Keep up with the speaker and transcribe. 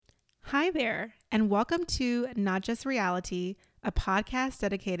Hi there, and welcome to Not Just Reality, a podcast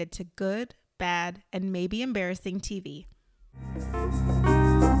dedicated to good, bad, and maybe embarrassing TV.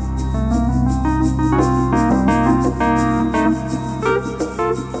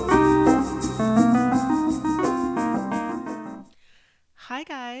 Hi,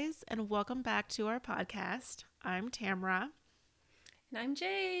 guys, and welcome back to our podcast. I'm Tamra. And I'm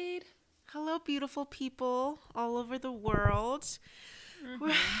Jade. Hello, beautiful people all over the world.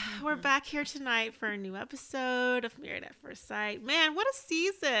 We're back here tonight for a new episode of Married at First Sight. Man, what a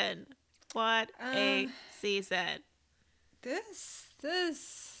season! What a season! This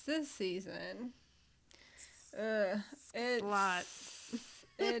season, It's a lot.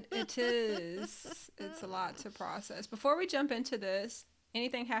 It is. It's a lot to process. Before we jump into this,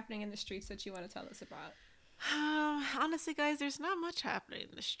 anything happening in the streets that you want to tell us about? Honestly, guys, there's not much happening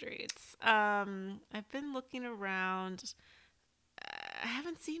in the streets. I've been looking around. I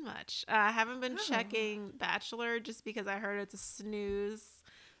haven't seen much. I haven't been checking Bachelor just because I heard it's a snooze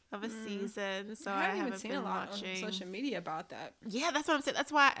of a season. So I haven't seen been a lot watching on social media about that. Yeah, that's what I'm saying.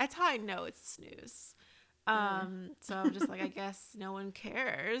 That's how I know it's a snooze. So I'm just like, I guess no one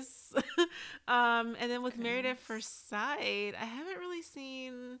cares. And then with Married at First Sight, I haven't really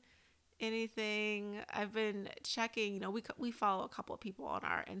seen anything. I've been checking, we follow a couple of people on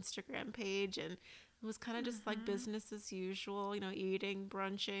our Instagram page, and it was kind of just like business as usual, eating,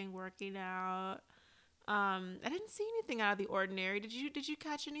 brunching, working out. I didn't see anything out of the ordinary. Did you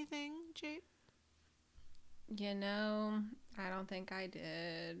catch anything, Jade? I don't think I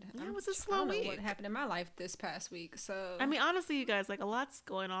did. Yeah, it was a slow week. What happened in my life this past week? So I mean, honestly, you guys, like, a lot's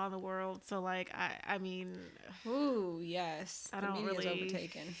going on in the world. So, like, I mean, ooh, yes, I the don't media's really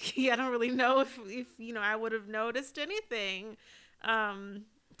overtaken. Yeah, I don't really know if I would have noticed anything.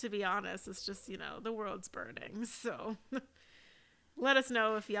 To be honest, it's just the world's burning. So, let us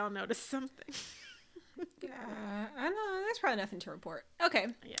know if y'all noticed something. Yeah, I know. There's probably nothing to report. Okay.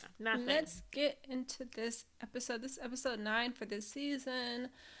 Yeah, nothing. Let's get into this episode. This is episode 9 for this season.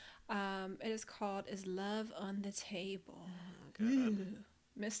 It is called "Is Love on the Table?"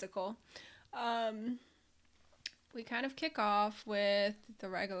 Mystical. We kind of kick off with the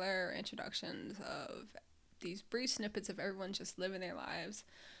regular introductions of these brief snippets of everyone just living their lives.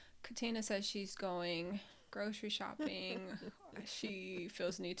 Katina says she's going grocery shopping. She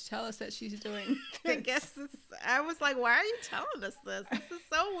feels the need to tell us that she's doing this. I was like, why are you telling us this? This is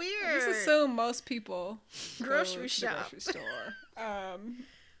so weird. I just assume most people grocery go shop. to the grocery store.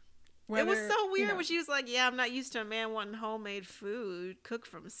 It was so weird when she was like, yeah, I'm not used to a man wanting homemade food cooked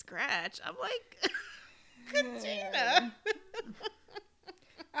from scratch. I'm like, Katina.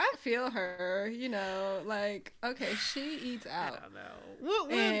 I feel her, like, okay, she eats out. I don't know. We'll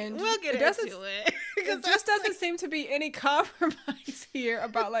get into it. It just doesn't seem to be any compromise here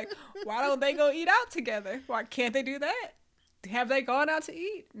about, like, why don't they go eat out together? Why can't they do that? Have they gone out to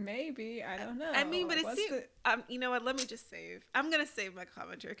eat? Maybe. I don't know. I mean, but you know what? Let me just save. I'm going to save my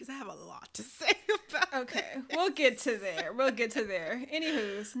commentary because I have a lot to say about Okay, we'll get to there.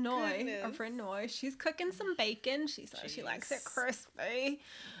 Anywho's, Noi, our friend Noi, she's cooking some bacon. She says she likes it crispy.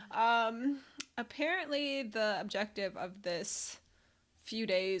 Apparently, the objective of this few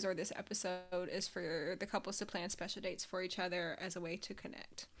days or this episode is for the couples to plan special dates for each other as a way to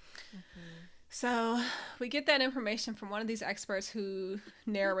connect. So we get that information from one of these experts who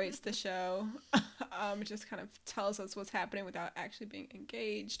narrates the show. It just kind of tells us what's happening without actually being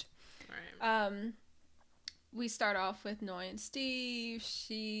engaged. Right. We start off with Noi and Steve.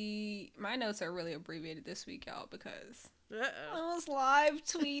 My notes are really abbreviated this week, y'all, because I was live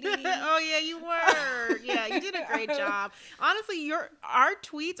tweeting. Oh yeah, you were. Yeah, you did a great job. Honestly, our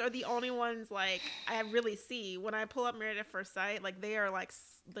tweets are the only ones like I really see when I pull up Married at First Sight. Like they are like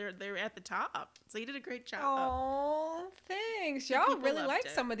they're at the top. So you did a great job. Oh, thanks. Y'all really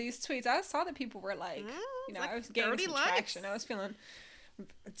liked some of these tweets. I saw that people were like, I was getting some traction. I was feeling.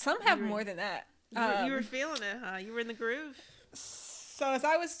 Some have more than that. You were feeling it, huh? You were in the groove. So as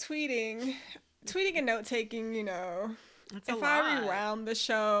I was tweeting and note taking, if I rewound the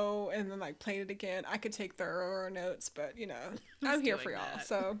show and then like played it again, I could take thorough notes. But I'm here for y'all.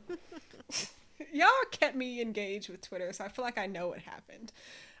 So y'all kept me engaged with Twitter, so I feel like I know what happened.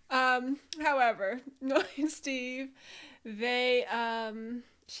 However, Noi and Steve,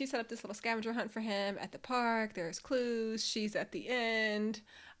 she set up this little scavenger hunt for him at the park. There's clues. She's at the end.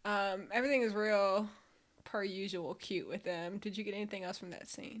 Everything is real, per usual, cute with them. Did you get anything else from that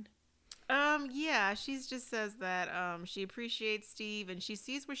scene? Yeah, she just says that she appreciates Steve and she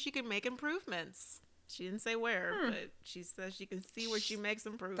sees where she can make improvements. She didn't say where, but she says she can see where she makes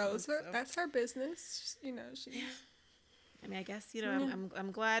improvements. That's her business. I mean, I guess, you know,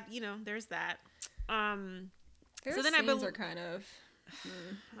 I'm glad, you know, there's that. Their so then scenes are kind of,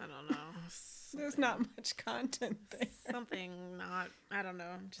 I don't know. There's not much content there. Something not, I don't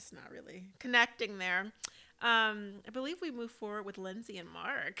know, just not really connecting there. I believe we move forward with Lindsay and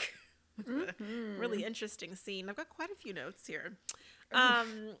Mark. Really interesting scene. I've got quite a few notes here.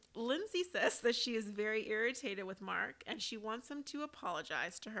 Lindsay says that she is very irritated with Mark and she wants him to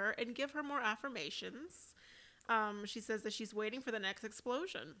apologize to her and give her more affirmations. She says that she's waiting for the next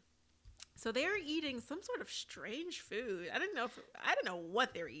explosion. So they're eating some sort of strange food. I don't know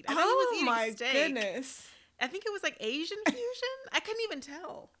what they were eating. I think he was eating steak. Goodness. I think it was like Asian fusion. I couldn't even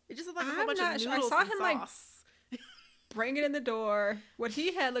tell. It just looked like a whole bunch of noodles I saw and him sauce. Bring it in the door. What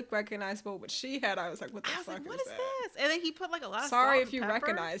he had looked recognizable. What she had, I was like, what the fuck is that? What is this? And then he put like a lot of Sorry salt if you and pepper.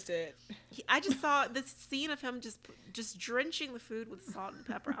 recognized it. I just saw this scene of him just drenching the food with salt and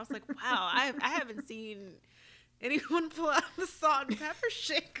pepper. I was like, wow, I haven't seen anyone pull out the salt and pepper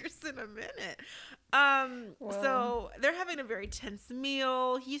shakers in a minute. So they're having a very tense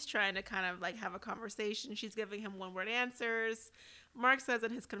meal. He's trying to kind of like have a conversation. She's giving him one-word answers. Mark says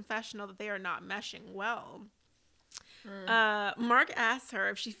in his confessional that they are not meshing well. Mark asks her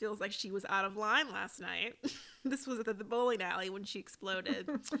if she feels like she was out of line last night. This was at the bowling alley when she exploded.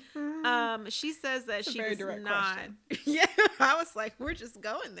 She says that she was not. Yeah, I was like, we're just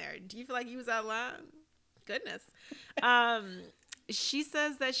going there. Do you feel like you was out of line? Goodness. She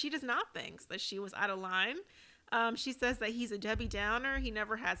says that she does not think that she was out of line. She says that he's a Debbie Downer. He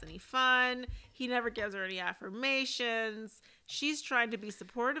never has any fun. He never gives her any affirmations. She's trying to be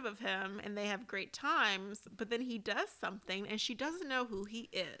supportive of him and they have great times, but then he does something and she doesn't know who he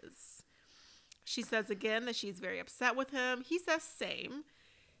is. She says again that she's very upset with him. He says same.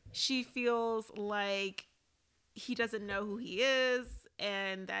 She feels like he doesn't know who he is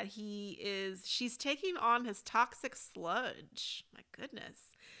and that she's taking on his toxic sludge. My goodness.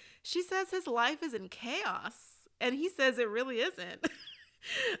 She says his life is in chaos. And he says it really isn't.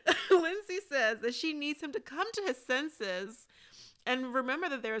 Lindsay says that she needs him to come to his senses and remember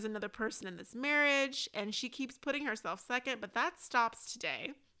that there is another person in this marriage. And she keeps putting herself second, but that stops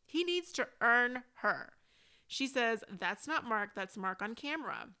today. He needs to earn her. She says, that's not Mark, that's Mark on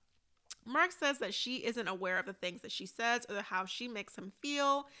camera. Mark says that she isn't aware of the things that she says or how she makes him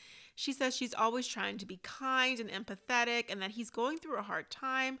feel. She says she's always trying to be kind and empathetic and that he's going through a hard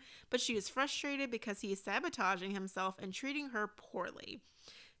time, but she is frustrated because he is sabotaging himself and treating her poorly.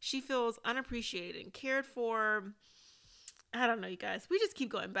 She feels unappreciated and cared for. I don't know, you guys. We just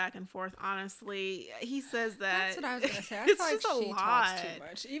keep going back and forth, honestly. He says that... That's what I was going to say. I feel like she talks too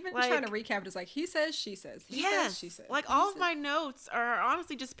much. Even like, trying to recap it is like, he says, she says. He says, she says. Like, all of my notes are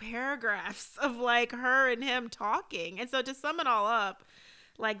honestly just paragraphs of, like, her and him talking. And so to sum it all up,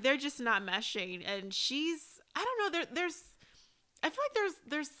 like, they're just not meshing. And she's... I don't know. There's... I feel like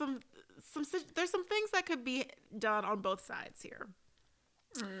there's some things that could be done on both sides here.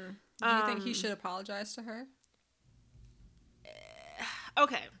 Do you think he should apologize to her?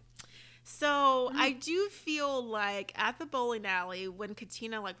 Okay, so I do feel like at the bowling alley when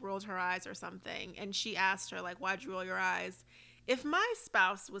Katina like rolled her eyes or something and she asked her like, why'd you roll your eyes? If my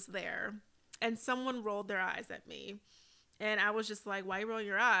spouse was there and someone rolled their eyes at me and I was just like, why you rolling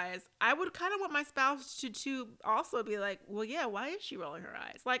your eyes? I would kind of want my spouse to also be like, well, yeah, why is she rolling her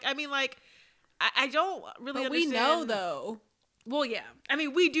eyes? Like, I mean, like, I don't really understand. We know though. Well, yeah. I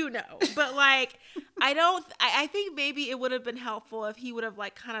mean, we do know. But, like, I think maybe it would have been helpful if he would have,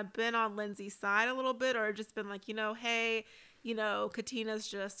 like, kind of been on Lindsay's side a little bit or just been like, you know, hey, you know, Katina's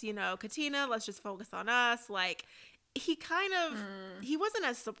just, you know, Katina, let's just focus on us. Like, he kind of, he wasn't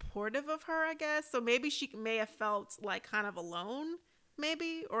as supportive of her, I guess. So maybe she may have felt, like, kind of alone,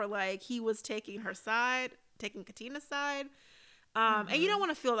 maybe. Or, like, he was taking her side, taking Katina's side. And you don't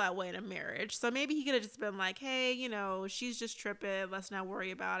want to feel that way in a marriage. So maybe he could have just been like, hey, you know, she's just tripping. Let's not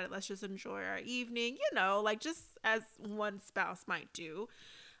worry about it. Let's just enjoy our evening, you know, like just as one spouse might do.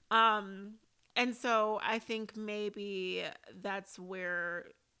 And so I think maybe that's where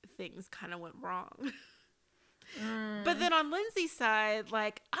things kind of went wrong. But then on Lindsay's side,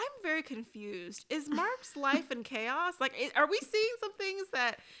 like, I'm very confused. Is Mark's life in chaos? Like, are we seeing some things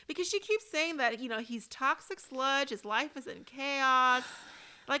that, because she keeps saying that, you know, he's toxic sludge, his life is in chaos.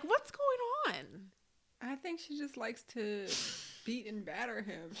 Like, what's going on? I think she just likes to beat and batter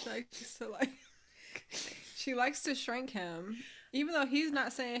him. She likes to shrink him. Even though he's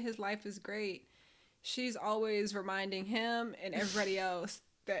not saying his life is great, she's always reminding him and everybody else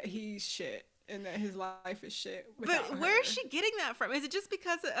that he's shit. And that his life is shit. But where is she getting that from? Is it just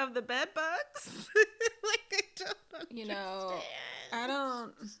because of the bed bugs? Like, I don't understand. You know, I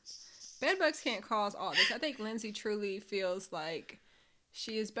don't. Bedbugs can't cause all this. I think Lindsay truly feels like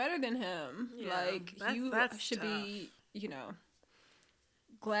she is better than him. Yeah, like, you should tough. Be, you know,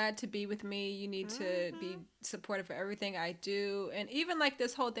 glad to be with me. You need to be supportive of everything I do. And even like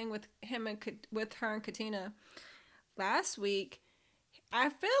this whole thing with him and with her and Katina last week, I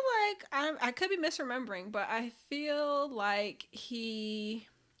feel like I could be misremembering, but I feel like he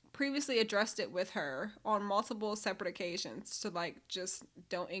previously addressed it with her on multiple separate occasions to like just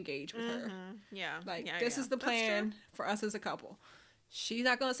don't engage with her. Yeah. Like, this is the plan for us as a couple. She's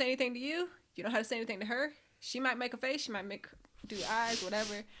not gonna say anything to you. You don't have to say anything to her. She might make a face. She might do eyes,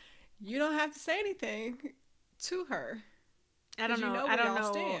 whatever. You don't have to say anything to her. I don't know. I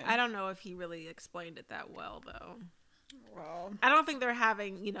don't know if he really explained it that well, though. Well, I don't think they're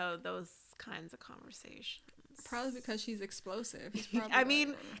having, those kinds of conversations. Probably because she's explosive. I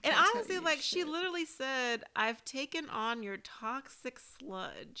mean, and honestly, like, she literally said, "I've taken on your toxic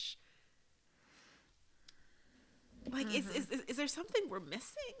sludge." Like, is there something we're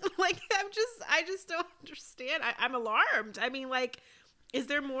missing? Like, I just don't understand. I'm alarmed. I mean, like, is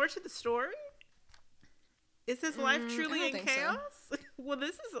there more to the story? Is his life truly in chaos? So. Well,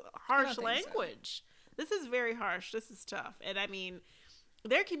 this is harsh language. So. This is very harsh. This is tough. And I mean,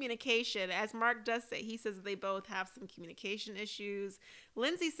 their communication, as Mark does say, he says they both have some communication issues.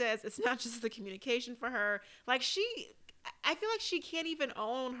 Lindsay says it's not just the communication for her. Like, I feel like she can't even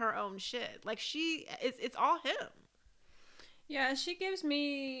own her own shit. Like, it's all him. Yeah, she gives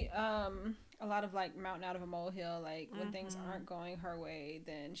me a lot of like mountain out of a molehill. Like, when things aren't going her way,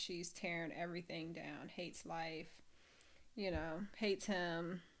 then she's tearing everything down. Hates life, hates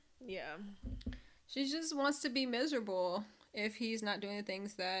him. Yeah. She just wants to be miserable if he's not doing the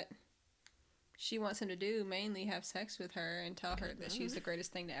things that she wants him to do, mainly have sex with her and tell her that she's the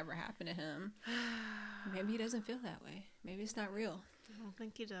greatest thing to ever happen to him. Maybe he doesn't feel that way. Maybe it's not real. I don't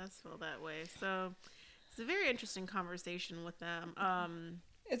think he does feel that way. So it's a very interesting conversation with them.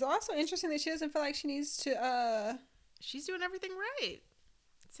 It's also interesting that she doesn't feel like she needs to... She's doing everything right.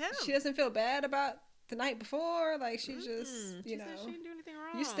 It's him. She doesn't feel bad about the night before. Like, she just, she didn't do anything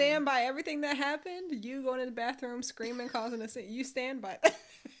wrong. You stand by everything that happened. You going to the bathroom, screaming, causing a scene. You stand by that.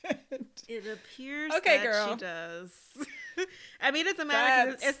 It appears that girl. She does. I mean, it's a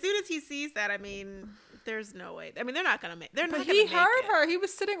matter. As soon as he sees that, I mean, there's no way. I mean, they're not gonna make. They're not. But he heard her. He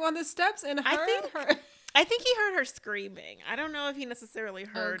was sitting on the steps and heard her. I think he heard her screaming. I don't know if he necessarily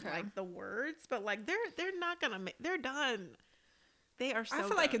heard like the words, but like they're not gonna make. They're done. They are so I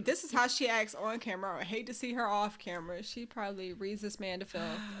feel like if this is how she acts on camera, I would hate to see her off camera. She probably reads this man to filth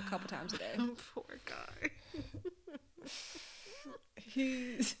a couple times a day. Poor guy.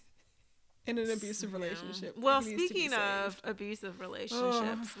 He's in an abusive relationship. Well, speaking of abusive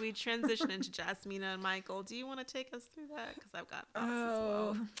relationships, we transition into Jasmina and Michael. Do you want to take us through that? Because I've got thoughts as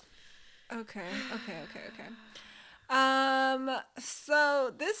well. Okay.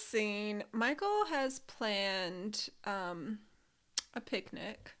 So this scene, Michael has planned a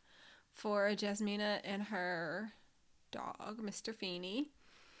picnic for Jasmina and her dog, Mr. Feeney.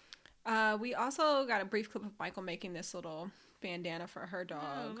 We also got a brief clip of Michael making this little bandana for her dog.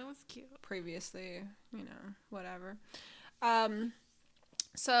 Oh, that was cute. Previously, whatever.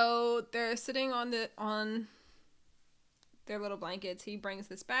 So they're sitting on their little blankets. He brings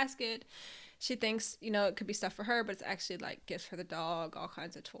this basket. She thinks, it could be stuff for her, but it's actually like gifts for the dog, all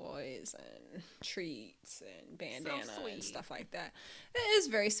kinds of toys and treats and bandana and stuff like that. It is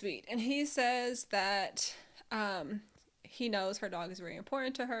very sweet. And he says that he knows her dog is very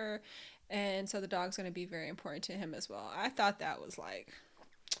important to her, and so the dog's going to be very important to him as well. I thought that was like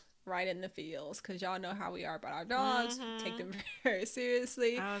right in the feels, because y'all know how we are about our dogs. We take them very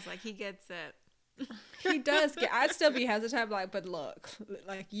seriously. I was like, he gets it. He does get. I'd still be hesitant, like, but look,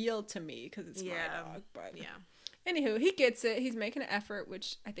 like, yield to me because it's my dog. But anywho, he gets it. He's making an effort,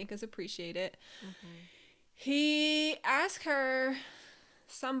 which I think is appreciated. He asked her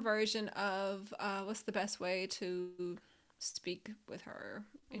some version of what's the best way to speak with her,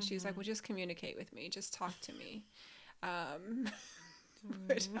 and she's like, "Well, just communicate with me. Just talk to me."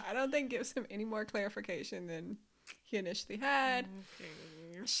 Which I don't think gives him any more clarification than he initially had.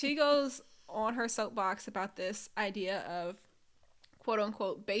 She goes on her soapbox about this idea of quote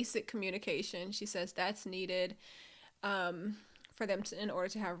unquote basic communication. She says that's needed for them in order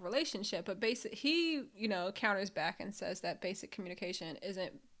to have a relationship, but he counters back and says that basic communication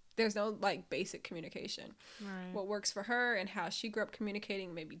there's no like basic communication. Right. What works for her and how she grew up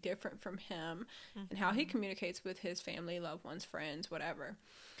communicating may be different from him, and how he communicates with his family, loved ones, friends, whatever.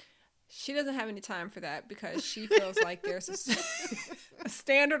 She doesn't have any time for that because she feels like there's a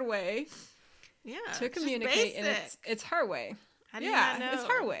standard way to communicate, and it's her way. It's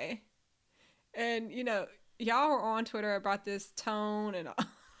her way. And, y'all were on Twitter about this tone and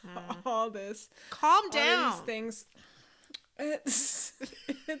all this. Calm down. All these things.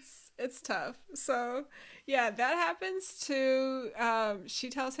 It's tough. So, yeah, that happens to, she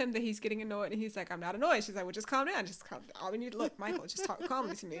tells him that he's getting annoyed, and he's like, I'm not annoyed. She's like, well, just calm down. Just calm down. All we need to look, Michael, just talk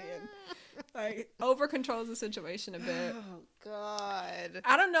calmly to me. And, over controls the situation a bit. Oh, God.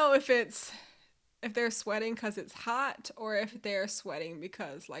 I don't know if they're sweating because it's hot, or if they're sweating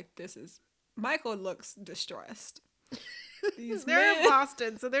because, Michael looks distressed. They're in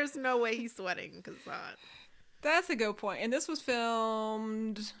Boston, so there's no way he's sweating because it's hot. That's a good point. And this was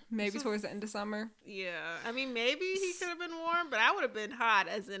filmed maybe towards the end of summer. Yeah. I mean, maybe he could have been warm, but I would have been hot,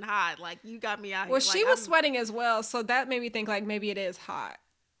 as in hot. Like, you got me out here. Well, she was sweating as well, so that made me think, maybe it is hot.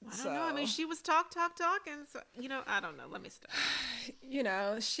 I don't know. I mean, she was talking. So, I don't know. Let me stop.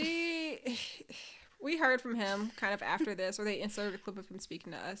 We heard from him kind of after this, or they inserted a clip of him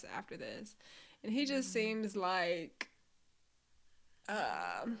speaking to us after this. And he just seems like,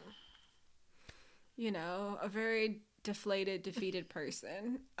 a very deflated, defeated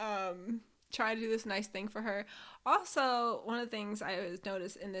person. Trying to do this nice thing for her. Also, one of the things I always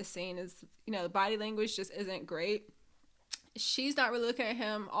noticed in this scene is, the body language just isn't great. She's not really looking at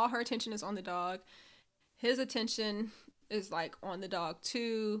him. All her attention is on the dog. His attention is on the dog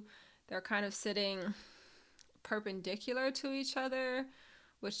too. They're kind of sitting perpendicular to each other,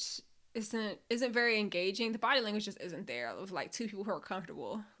 which isn't very engaging. The body language just isn't there. It was two people who are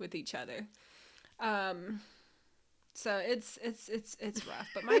comfortable with each other. So it's rough,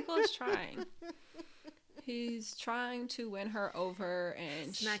 but Michael is trying. He's trying to win her over,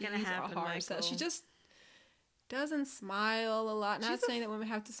 and she's a hard sell. She just doesn't smile a lot. Not saying that women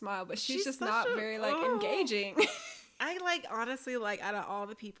have to smile, but she's just not very engaging. I honestly, out of all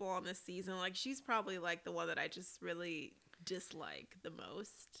the people on this season, she's probably the one that I just really dislike the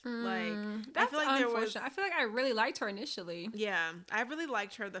most. That's unfortunate. I feel like I really liked her initially. Yeah, I really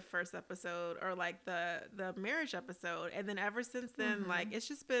liked her the first episode, or the marriage episode, and then ever since then, it's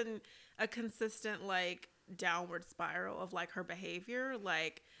just been a consistent downward spiral of her behavior.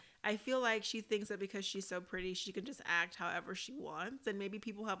 I feel like she thinks that because she's so pretty, she can just act however she wants, and maybe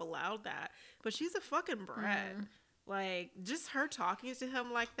people have allowed that, but she's a fucking brat. Just her talking to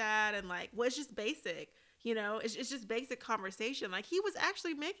him like that, and it's just basic. It's just basic conversation. He was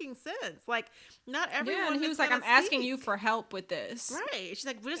actually making sense. Not everyone. Yeah, and he was like, I'm asking you for help with this. Right. She's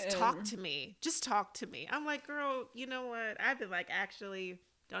like, well, just talk to me. Just talk to me. I'm like, girl, you know what? I've been actually,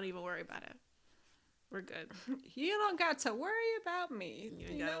 don't even worry about it. We're good. You don't got to worry about me. You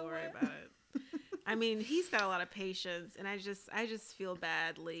ain't got to worry about it. I mean, he's got a lot of patience, and I just feel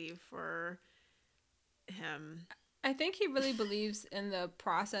badly for him. I think he really believes in the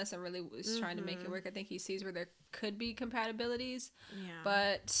process and really was trying to make it work. I think he sees where there could be compatibilities. Yeah.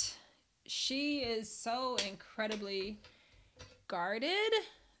 But she is so incredibly guarded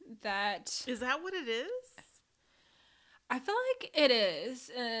that... Is that what it is? I feel like it is.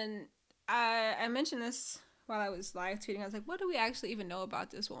 And I mentioned this while I was live tweeting. I was like, what do we actually even know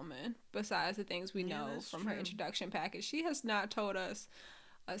about this woman besides the things we know from her introduction package? She has not told us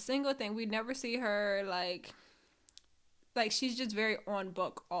a single thing. We never see her she's just very on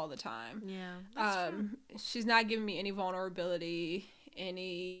book all the time. Yeah, that's true. She's not giving me any vulnerability,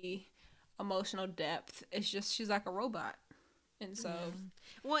 any emotional depth. It's just she's like a robot. And so... Yeah.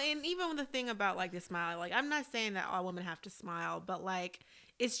 Well, and even with the thing about the smile, I'm not saying that all women have to smile, but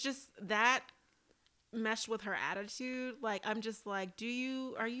it's just that meshed with her attitude. I'm just are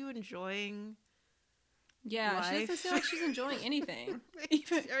you enjoying life? She doesn't seem like she's enjoying anything.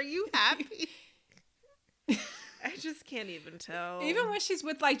 Are you happy? I just can't even tell. Even when she's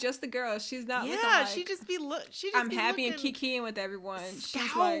with just the girls, she's not. Yeah, she just be I'm happy and kikiing with everyone.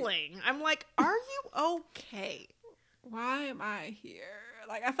 Scowling. I'm like, are you okay? Why am I here?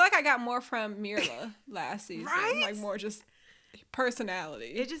 I feel like I got more from Mirla last season. Right? More just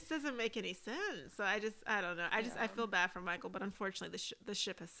personality. It just doesn't make any sense. So I don't know. I feel bad for Michael, but unfortunately the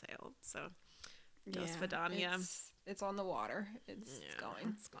ship has sailed. So just Vidania. It's on the water. It's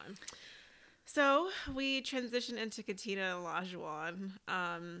going. It's gone. So we transition into Katina and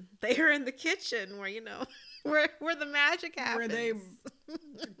Olajuwon. They are in the kitchen where where the magic happens.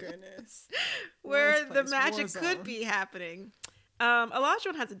 Goodness. Where the magic could be happening.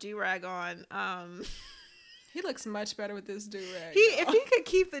 Olajuwon has a do-rag on. He looks much better with this do-rag. If he could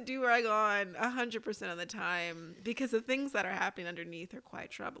keep the do-rag on 100% of the time, because the things that are happening underneath are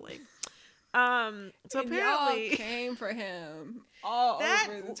quite troubling. So apparently y'all came for him all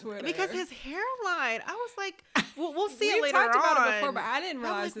over the Twitter because his hairline. I was like, we'll see it later talked on. About it before, but I didn't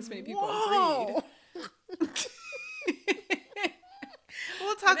realize this many people agreed. Well,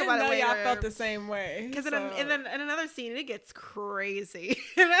 we'll talk about it later. Y'all felt the same way. Because in another scene, it gets crazy,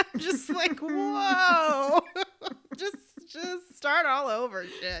 and I'm just like, whoa, just start all over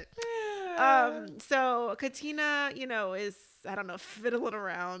shit. So Katina, is, I don't know, fiddling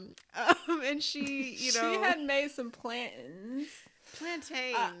around, and she, she had made some plantains.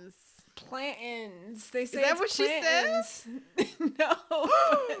 Plantains. They say is that what plantains. She said? No.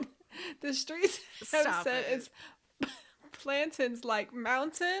 The streets have said it's plantains, like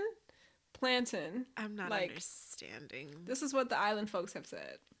mountain plantain. I'm not understanding. This is what the island folks have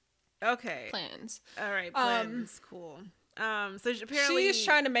said. Okay. Plans. All right. Plans. Cool. So apparently she is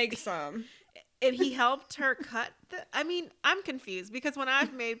trying to make some. And he helped her cut I mean, I'm confused because when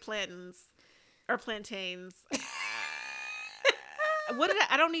I've made plantains or plantains,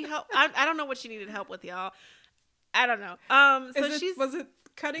 I don't need help. I don't know what she needed help with, y'all. I don't know. So was it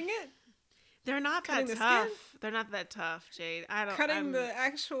cutting it? They're not that tough. They're not that tough, Jade. Cutting the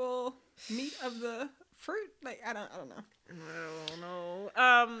actual meat of the fruit. Like I don't know. I don't know.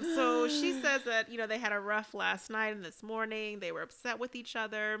 So she says that they had a rough last night and this morning. They were upset with each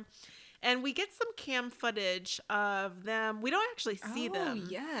other. And we get some cam footage of them. We don't actually see them. Oh,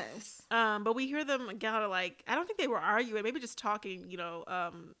 yes. But we hear them kind of like, I don't think they were arguing, maybe just talking,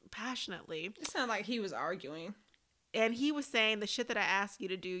 passionately. It sounded like he was arguing. And he was saying, the shit that I asked you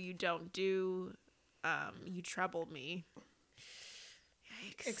to do, you don't do. You troubled me.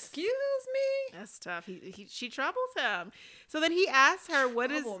 Yikes. Excuse me? That's tough. She troubles him. So then he asks her,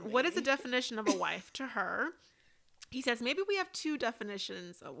 what is the definition of a wife to her? He says, maybe we have two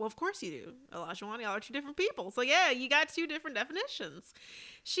definitions. Well, of course you do. Olajuwon, y'all are two different people. So yeah, you got two different definitions.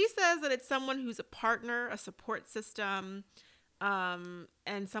 She says that it's someone who's a partner, a support system,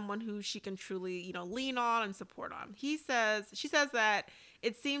 and someone who she can truly, lean on and support on. She says that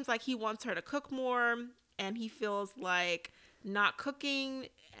it seems like he wants her to cook more, and he feels like not cooking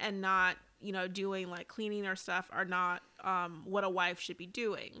and not, doing like cleaning or stuff are not what a wife should be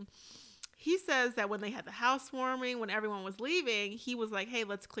doing. He says that when they had the housewarming, when everyone was leaving, he was like, hey,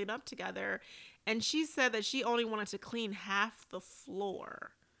 let's clean up together. And she said that she only wanted to clean half the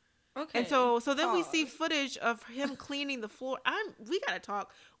floor. Okay. And so then we see footage of him cleaning the floor. We got to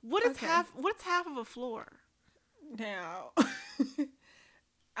talk. What's half of a floor? Now,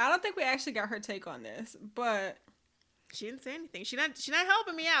 I don't think we actually got her take on this, but she didn't say anything. She's not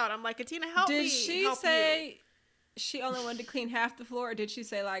helping me out. I'm like, Katina, help me. Did she say she only wanted to clean half the floor, or did she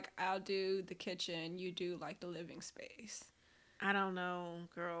say, like, I'll do the kitchen, you do, like, the living space? I don't know,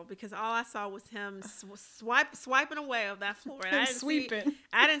 girl, because all I saw was him swiping away of that floor. And I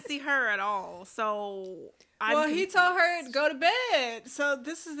didn't see her at all, so he told her to go to bed. So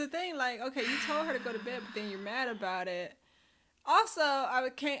this is the thing, like, okay, you told her to go to bed, but then you're mad about it. Also, I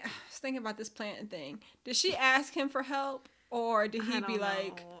was thinking about this planting thing. Did she ask him for help? Or did he be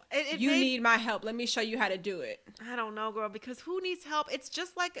like, you need my help. Let me show you how to do it. I don't know, girl, because who needs help? It's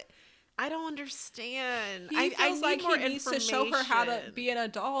just like, I don't understand. He feels like he needs to show her how to be an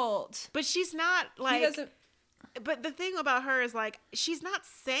adult. But she's not like, but the thing about her is like, she's not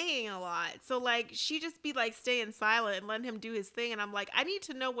saying a lot. So like, she just be like staying silent and letting him do his thing. And I'm like, I need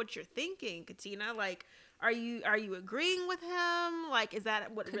to know what you're thinking, Katina. Like, are you agreeing with him? Like, is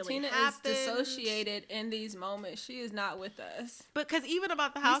that what really happened? Katina is dissociated in these moments. She is not with us. But because even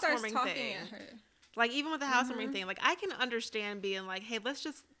about the housewarming thing, like even with the housewarming thing, like I can understand being like, hey, let's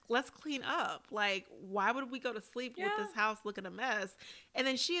clean up. Like, why would we go to sleep with this house looking a mess? And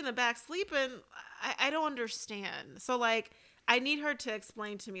then she in the back sleeping. I don't understand. So like, I need her to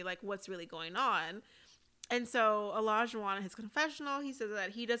explain to me like what's really going on. And so Olajuwon in his confessional, he says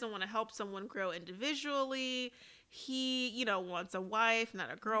that he doesn't want to help someone grow individually. He, wants a wife,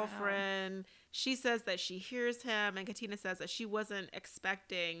 not a girlfriend. Wow. She says that she hears him, and Katina says that she wasn't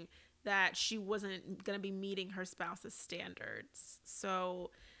expecting that she wasn't going to be meeting her spouse's standards.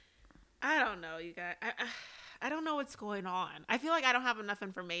 So I don't know, you guys. I don't know what's going on. I feel like I don't have enough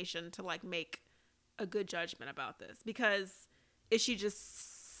information to like make a good judgment about this, because is she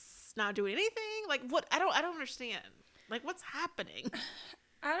just not doing anything? Like what? I don't understand. Like what's happening?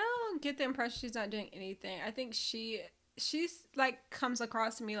 I don't get the impression she's not doing anything. I think she's like comes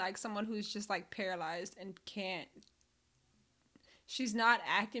across to me like someone who's just like paralyzed and can't. She's not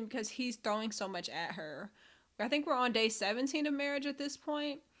acting because he's throwing so much at her. I think we're on day 17 of marriage at this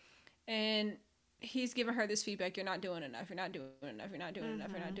point, and he's giving her this feedback: you're not doing enough. You're not doing enough. You're not doing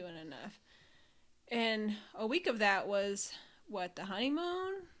enough. You're not doing enough. And a week of that was the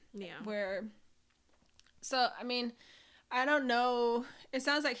honeymoon. Yeah. I mean, I don't know. It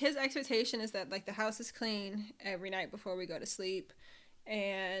sounds like his expectation is that like the house is clean every night before we go to sleep,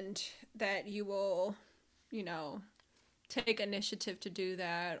 and that you will, take initiative to do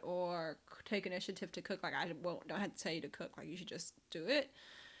that or take initiative to cook. Like, don't have to tell you to cook. Like, you should just do it.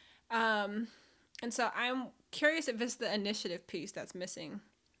 And so I'm curious if it's the initiative piece that's missing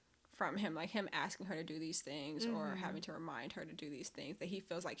from him, like him asking her to do these things or having to remind her to do these things, that he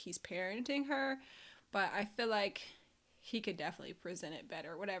feels like he's parenting her. But I feel like he could definitely present it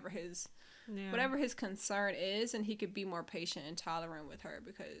better, whatever his concern is, and he could be more patient and tolerant with her,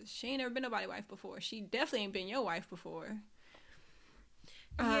 because she ain't never been nobody's wife before. She definitely ain't been your wife before.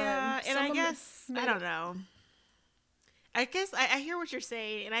 Yeah, and I guess, I don't know. I guess I hear what you're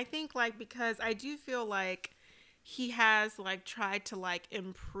saying, and I think, like, because I do feel like he has, like, tried to, like,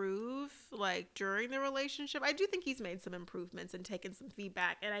 improve, like, during the relationship. I do think he's made some improvements and taken some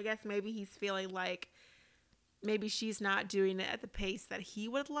feedback, and I guess maybe he's feeling like maybe she's not doing it at the pace that he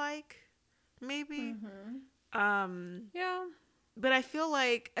would like, maybe. Yeah. But I feel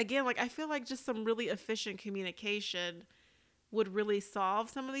like, again, like, I feel like just some really efficient communication would really solve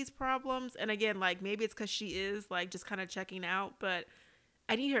some of these problems. And again, like, maybe it's because she is, like, just kind of checking out, but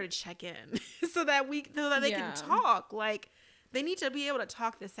I need her to check in so that they can talk. Like, they need to be able to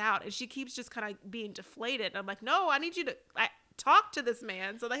talk this out. And she keeps just kind of being deflated. I'm like, no, I need you to talk to this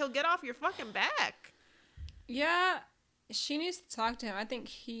man so that he'll get off your fucking back. Yeah, she needs to talk to him. I think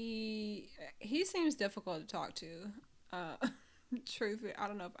he seems difficult to talk to. Truthfully, I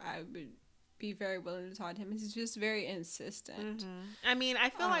don't know if I would be very willing to talk to him. He's just very insistent. I mean, I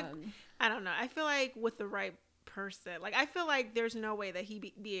feel like, I don't know. I feel like with the right person, like, I feel like there's no way that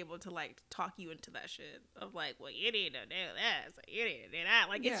he be able to, like, talk you into that shit of, like, well, you need to do this, you need to do that.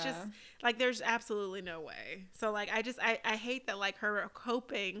 Like, it's just, like, there's absolutely no way. So, like, I hate that, like, her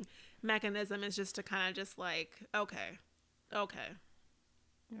coping mechanism is just to kind of just, like, okay.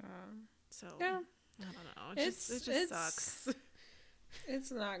 Yeah. So, yeah. I don't know. It just sucks.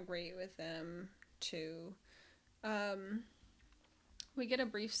 It's not great with them, too. We get a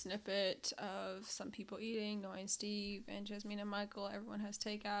brief snippet of some people eating. Noi and Steve and Jasmine and Michael. Everyone has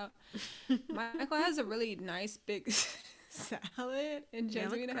takeout. Michael has a really nice big salad, and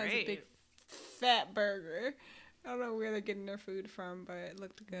Jasmine has a big fat burger. I don't know where they're getting their food from, but it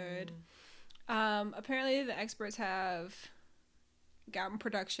looked good. Apparently, the experts have gotten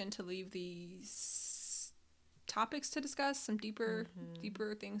production to leave these topics to discuss, some deeper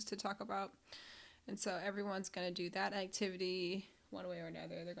things to talk about. And so everyone's going to do that activity one way or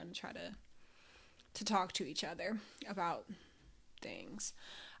another. They're going to try to talk to each other about things.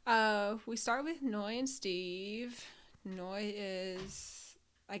 We start with Noi and Steve. Noi is,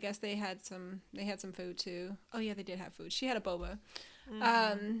 I guess they had some food too. Oh yeah, they did have food. She had a boba.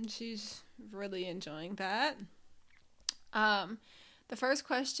 She's really enjoying that. The first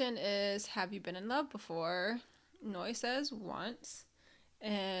question is, have you been in love before? Noi says once,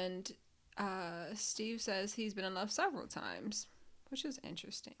 and Steve says he's been in love several times, which is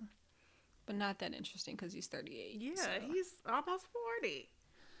interesting, but not that interesting because he's 38. Yeah, so. He's almost 40.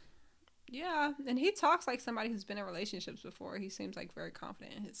 Yeah, and he talks like somebody who's been in relationships before. He seems like very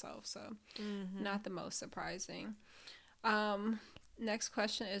confident in himself, so not the most surprising. Next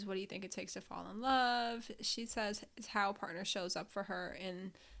question is, what do you think it takes to fall in love? She says it's how a partner shows up for her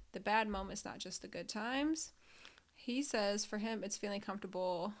in the bad moments, not just the good times. He says for him, it's feeling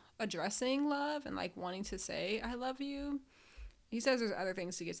comfortable addressing love and, like, wanting to say, I love you. He says there's other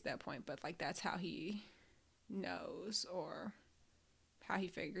things to get to that point, but, like, that's how he knows or how he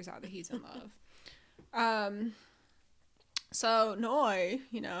figures out that he's in love. So Noi,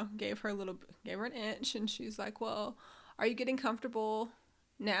 gave her an inch, and she's like, well, are you getting comfortable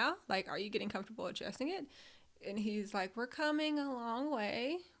now? Like, are you getting comfortable addressing it? And he's like, we're coming a long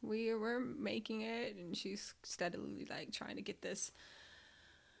way. We're making it. And she's steadily, like, trying to get this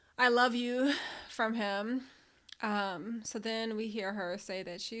I love you from him. So then we hear her say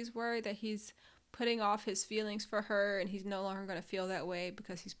that she's worried that he's putting off his feelings for her, and he's no longer going to feel that way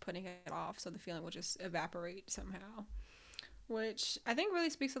because he's putting it off, so the feeling will just evaporate somehow. Which I think really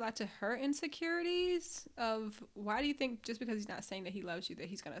speaks a lot to her insecurities of, why do you think just because he's not saying that he loves you that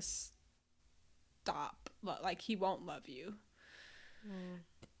he's going to stop, like he won't love you?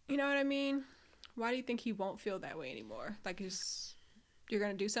 You know what I mean? Why do you think he won't feel that way anymore? Like, you're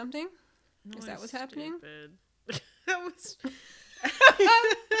going to do something? No, is that what's happening? That was...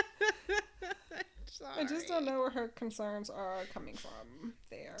 I just don't know where her concerns are coming from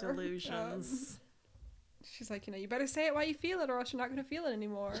there. Delusions. She's like, you better say it while you feel it, or else you're not going to feel it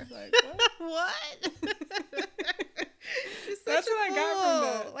anymore. Like, what? That's what I got from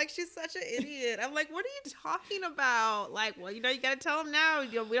that. Like, she's such an idiot. I'm like, what are you talking about? Like, well, you got to tell him now.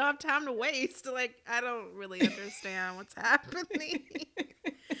 We don't have time to waste. Like, I don't really understand what's happening.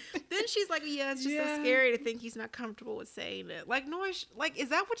 Then she's like, yeah, it's just so scary to think he's not comfortable with saying it. Like, no, like, is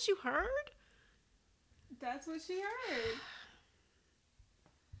that what you heard? That's what she heard.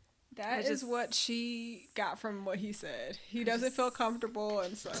 That is what she got from what he said. He doesn't feel comfortable,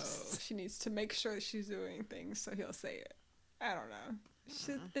 and so she needs to make sure that she's doing things so he'll say it. I don't know.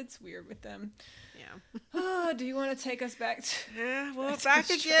 It's weird with them. Yeah. Do you want to take us back to... Yeah, well, back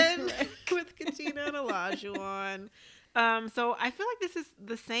again with Katina and Olajuwon. So I feel like this is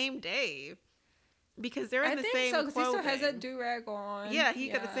the same day. Because they're in the same clothing. Because he still has that do-rag on. Yeah, he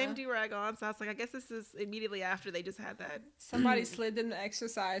got the same do-rag on. So I was like, I guess this is immediately after they just had that. Somebody slid them the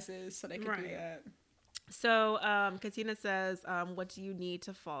exercises so they could do that. So Katina says, what do you need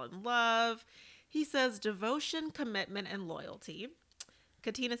to fall in love? He says devotion, commitment, and loyalty.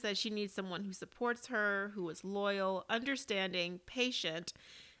 Katina says she needs someone who supports her, who is loyal, understanding, patient,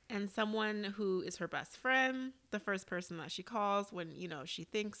 and someone who is her best friend, the first person that she calls when, she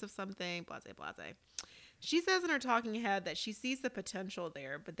thinks of something, blase, blase. She says in her talking head that she sees the potential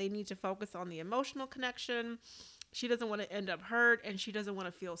there, but they need to focus on the emotional connection. She doesn't want to end up hurt, and she doesn't want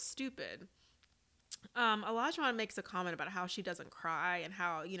to feel stupid. Olajuwon makes a comment about how she doesn't cry and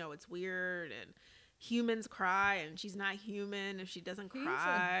how, it's weird and humans cry and she's not human if she doesn't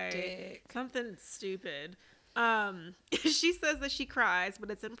cry. He's a dick. Something stupid. She says that she cries, but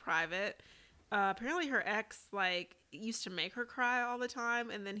it's in private. Apparently her ex used to make her cry all the time,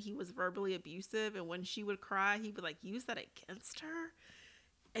 and then he was verbally abusive, and when she would cry he would use that against her,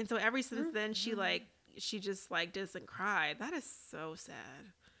 and so ever since then she just doesn't cry. That is so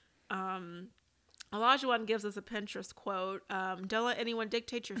sad. Olajuwon gives us a Pinterest quote. Don't let anyone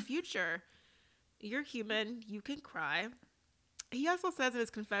dictate your future. You're human, you can cry. He also says in his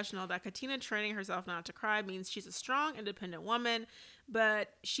confessional that Katina training herself not to cry means she's a strong, independent woman,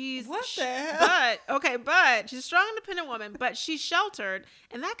 but she's... What the hell? But she's a strong, independent woman, but she's sheltered,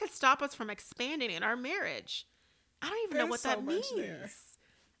 and that could stop us from expanding in our marriage. I don't even know what that means.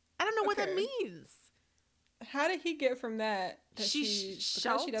 I don't know what that means. How did he get from that she's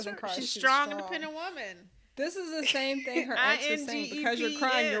sheltered? She doesn't cry. She's strong, independent woman. This is the same thing her ex was saying. Because you're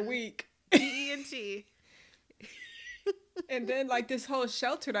crying, you're weak. E-N-T. And then this whole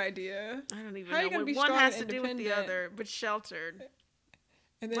sheltered idea. I don't even know what one has to do with the other, but sheltered.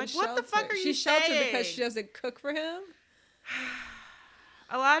 And then what the fuck are you saying? She's sheltered because she doesn't cook for him?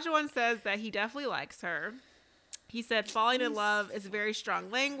 Olajuwon says that he definitely likes her. He said falling in love is a very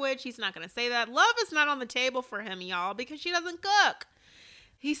strong language. He's not going to say that. Love is not on the table for him, y'all, because she doesn't cook.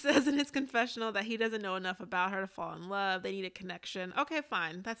 He says in his confessional that he doesn't know enough about her to fall in love. They need a connection. Okay,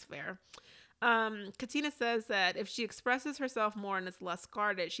 fine. That's fair. Katina says that if she expresses herself more and is less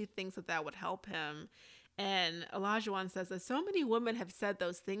guarded, she thinks that would help him. And Olajuwon says that so many women have said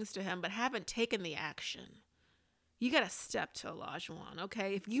those things to him but haven't taken the action. You got to step to Olajuwon,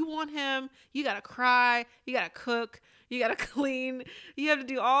 okay? If you want him, you got to cry, you got to cook, you got to clean. You have to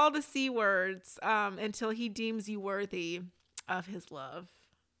do all the C words until he deems you worthy of his love.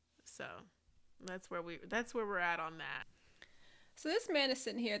 So that's where we're at on that. So this man is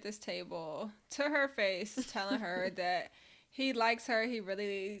sitting here at this table to her face telling her that he likes her, he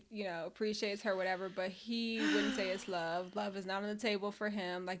really, appreciates her, whatever, but he wouldn't say it's love. Love is not on the table for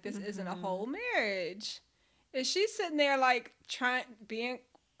him. This isn't a whole marriage. And she's sitting there being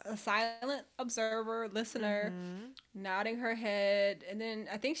a silent observer, listener, nodding her head. And then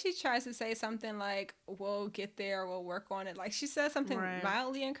I think she tries to say something like, we'll get there, we'll work on it. She says something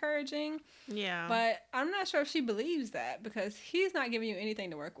mildly encouraging. Yeah. But I'm not sure if she believes that because he's not giving you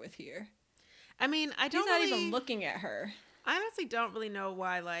anything to work with here. I mean, he's not even looking at her. I honestly don't really know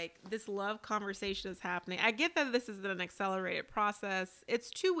why this love conversation is happening. I get that this is an accelerated process.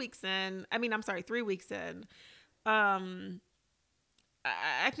 It's 3 weeks in.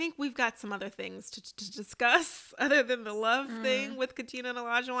 I think we've got some other things to discuss other than the love thing with Katina and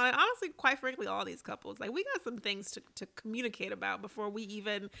Olajuwon. And honestly, quite frankly, all these couples, we got some things to communicate about before we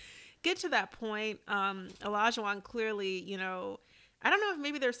even get to that point. Olajuwon clearly, I don't know if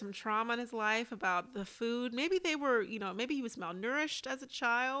maybe there's some trauma in his life about the food. Maybe they were, maybe he was malnourished as a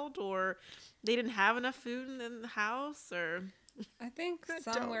child, or they didn't have enough food in the house, or... I think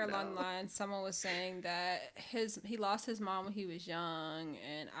somewhere along the line, someone was saying that he lost his mom when he was young,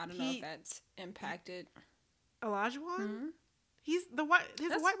 and I don't know if that's impacted. Olajuwon? Mm-hmm. His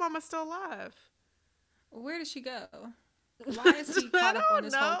white mama's still alive. Where did she go? Why is he caught up on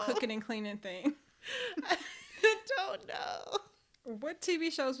this whole cooking and cleaning thing? I don't know. What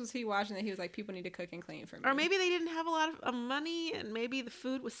TV shows was he watching that he was like, people need to cook and clean for me? Or maybe they didn't have a lot of money, and maybe the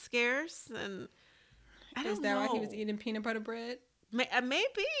food was scarce, and... Is that why he was eating peanut butter bread?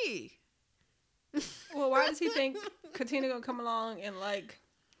 Maybe. Well, why does he think Katina gonna come along and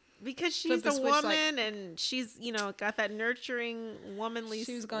Because she's a woman and she's, got that nurturing, womanly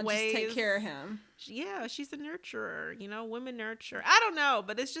she was going to just take care of him. Yeah, she's a nurturer, women nurture. I don't know,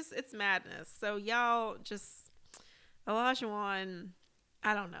 but it's madness. So y'all just, Olajuwon,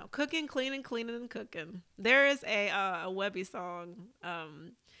 I don't know. Cooking, cleaning, and cooking. There is a Webby song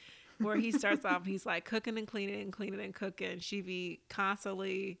where he starts off, he's like cooking and cleaning and cooking. She be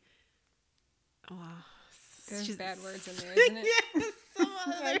constantly... There's bad words in there, isn't it? Yes.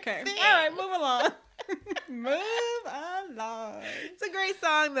 Okay. All right, move along. It's a great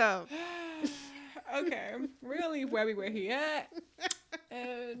song, though. Okay. We're going to leave Webby where he at.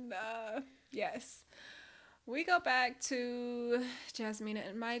 And, yes. We go back to Jasmina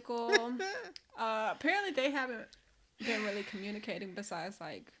and Michael. Apparently, they haven't been really communicating besides,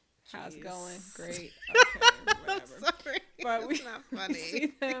 like, how's it going? Great. Okay, whatever. I'm sorry. But it's not funny.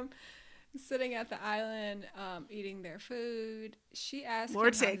 See them sitting at the island, eating their food. She asked More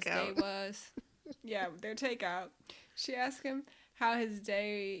him how his takeout. day was. Yeah, their takeout. She asked him how his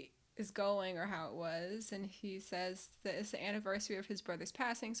day is going or how it was, and he says that it's the anniversary of his brother's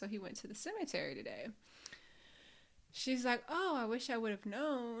passing, so he went to the cemetery today. She's like, oh, I wish I would have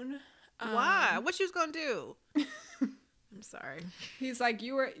known. Why? What she was gonna do? I'm sorry. He's like,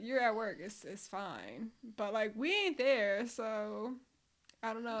 you're at work. It's fine, but like we ain't there, so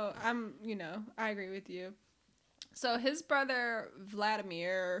I don't know. I agree with you. So his brother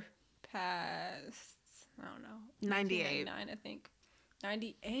Vladimir passed, I don't know, 98, I think.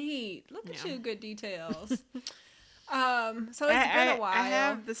 98. Look at you, good details. So it's been a while. I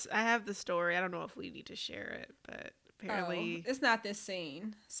have the story. I don't know if we need to share it, but apparently it's not this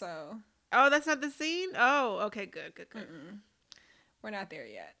scene. So that's not the scene. Oh, okay, good. We're not there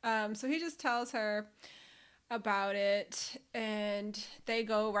yet. So he just tells her about it, and they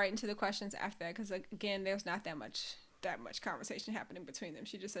go right into the questions after that because again, there's not that much conversation happening between them.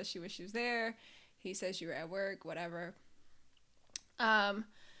 She just says she wishes she was there. He says you were at work, whatever.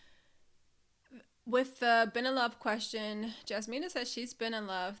 With the been in love question, Jasmina says she's been in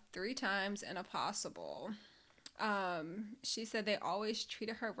love 3 times and a possible. She said they always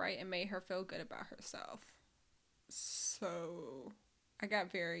treated her right and made her feel good about herself. So I got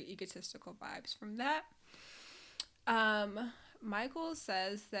very egotistical vibes from that. Michael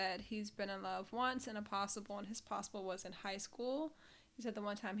says that he's been in love once and a possible, and his possible was in high school. He said the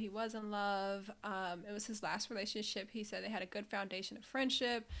one time he was in love, it was his last relationship. He said they had a good foundation of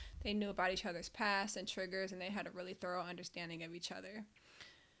friendship. They knew about each other's past and triggers, and they had a really thorough understanding of each other.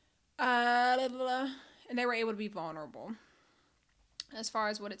 And they were able to be vulnerable. As far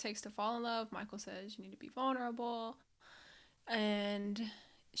as what it takes to fall in love, Michael says you need to be vulnerable. And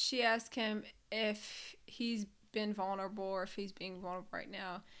she asked him if he's been vulnerable or if he's being vulnerable right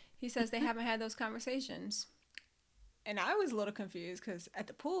now. He says they haven't had those conversations. And I was a little confused because at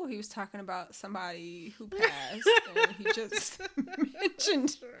the pool he was talking about somebody who passed and he just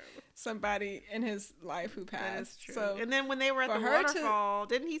mentioned somebody in his life who passed. That is true. So, and then when they were at the waterfall,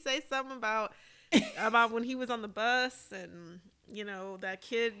 didn't he say something about when he was on the bus and that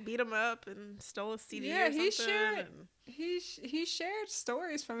kid beat him up and stole a CD or something? He shared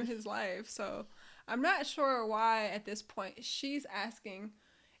stories from his life. So I'm not sure why at this point she's asking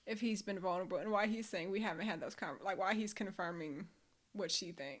if he's been vulnerable and why he's saying we haven't had those why he's confirming what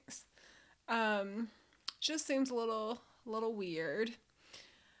she thinks. Just seems a little weird.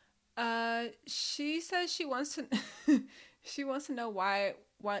 She says she wants to know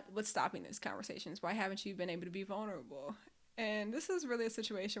what's stopping these conversations. Why haven't you been able to be vulnerable? And this is really a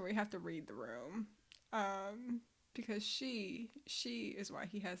situation where you have to read the room. Because she is why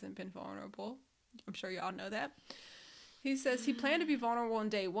he hasn't been vulnerable. I'm sure y'all know that. He says he planned to be vulnerable on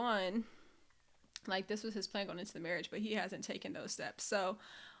day 1. Like, this was his plan going into the marriage, but he hasn't taken those steps. So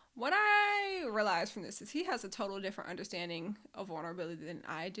what I realized from this is he has a total different understanding of vulnerability than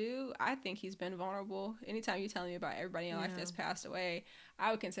I do. I think he's been vulnerable. Anytime you tell me about everybody in life that's passed away, I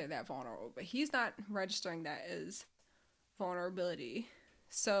would consider that vulnerable. But he's not registering that as vulnerability.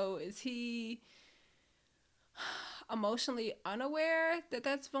 So is he emotionally unaware that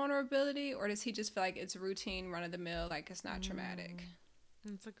that's vulnerability, or does he just feel like it's routine, run-of-the-mill, like it's not traumatic?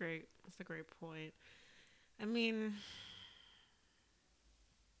 That's a great point. I mean,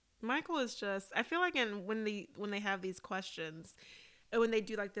 Michael is just, I feel like when they have these questions and when they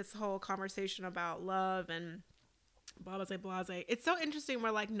do like this whole conversation about love and blah blah blah, it's so interesting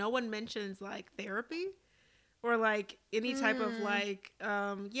where like no one mentions like therapy or like any type of like,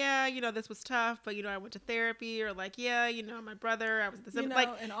 this was tough, but I went to therapy, or like, my brother, I was the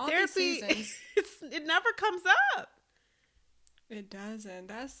in all therapy. These seasons, it never comes up. It doesn't.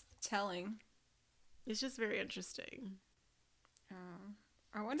 That's telling. It's just very interesting.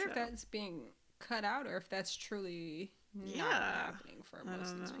 I wonder if that's being cut out or if that's truly not happening for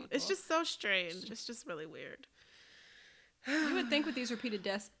most of these people. It's just so strange. It's just really weird. You would think with these repeated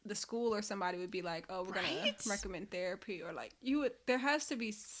deaths, the school or somebody would be like, "Oh, we're gonna recommend therapy," or like there has to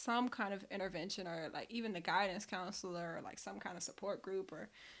be some kind of intervention, or like even the guidance counselor, or like some kind of support group, or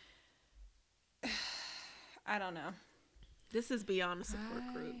I don't know. This is beyond a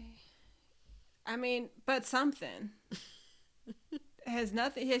support group. I mean, but something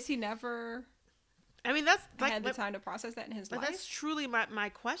has he never? I mean, that's like had the time to process that in his life. That's truly my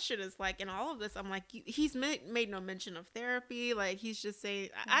question is like in all of this. I'm like, he's made no mention of therapy. Like he's just saying,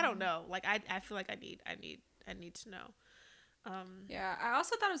 I don't know. Like I feel like I need to know. Yeah, I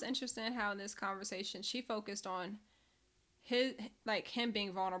also thought it was interesting how in this conversation she focused on him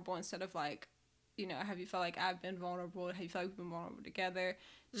being vulnerable instead of like, you know, have you felt like I've been vulnerable? Have you felt like we've been vulnerable together?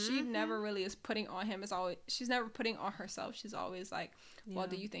 She never really is putting on him. She's never putting on herself. She's always like, well,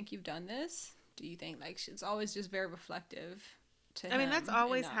 do you think you've done this? Do you think like it's always just very reflective to him? I mean, that's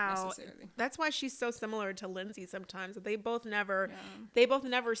always how. That's why she's so similar to Lindsay. Sometimes they both never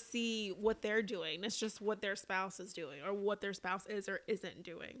see what they're doing. It's just what their spouse is doing, or what their spouse is or isn't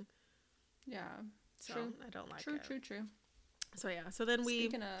doing. Yeah, so true. I don't like it. True. So yeah. So then we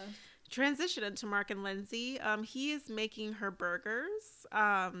transition into Mark and Lindsay. He is making her burgers.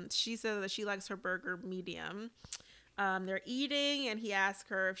 She said that she likes her burger medium. They're eating, and he asks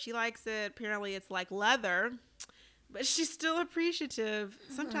her if she likes it. Apparently, it's like leather, but she's still appreciative.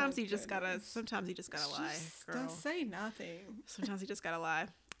 Sometimes you just gotta lie, girl. Don't say nothing. Sometimes you just gotta lie.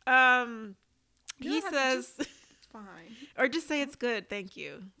 He says, "Fine," or just say it's good. Thank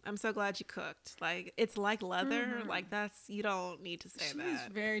you. I'm so glad you cooked. Like it's like leather. Like you don't need to say that.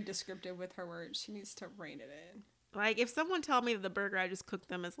 She's very descriptive with her words. She needs to rein it in. Like if someone told me that the burger I just cooked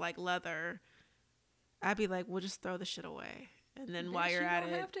them is like leather, I'd be like, well, just throw the shit away. And then while you're at it,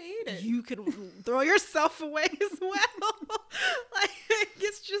 have to eat it, you can throw yourself away as well. Like,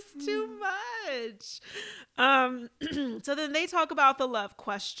 it's just too much. So then they talk about the love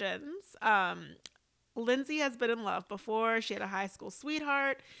questions. Lindsay has been in love before. She had a high school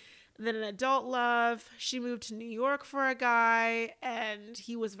sweetheart, then an adult love. She moved to New York for a guy, and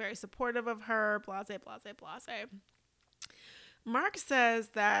he was very supportive of her, blase, blase, blase. Mark says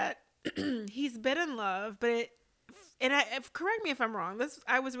that he's been in love, but correct me if I'm wrong.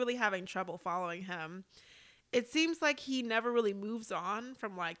 I was really having trouble following him. It seems like he never really moves on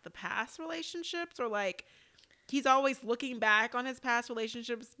from like the past relationships, or like he's always looking back on his past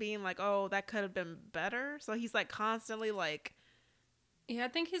relationships, being like, "Oh, that could have been better." So he's like constantly like, yeah, I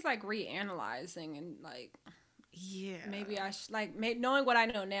think he's like reanalyzing and like, yeah, maybe I knowing what I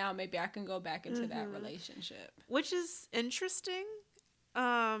know now, maybe I can go back into that relationship, which is interesting.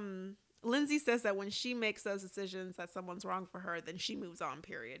 Lindsay says that when she makes those decisions that someone's wrong for her, then she moves on,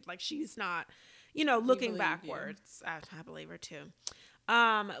 period. Like she's not, looking backwards. I believe her too.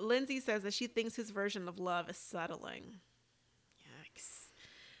 Lindsay says that she thinks his version of love is settling.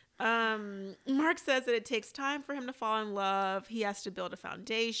 Yikes. Mark says that it takes time for him to fall in love. He has to build a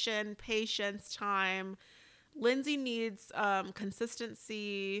foundation, patience, time. Lindsay needs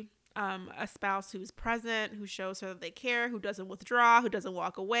consistency. A spouse who's present, who shows her that they care, who doesn't withdraw, who doesn't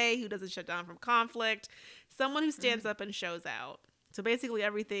walk away, who doesn't shut down from conflict, someone who stands up and shows out. So basically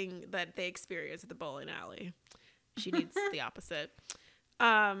everything that they experience at the bowling alley. She needs the opposite.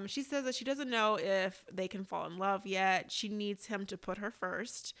 She says that she doesn't know if they can fall in love yet. She needs him to put her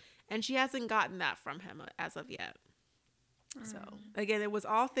first, and she hasn't gotten that from him as of yet. So again, it was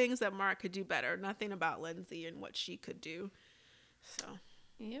all things that Mark could do better, nothing about Lindsay and what she could do. So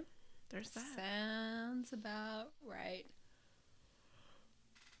yep. There's that. Sounds about right.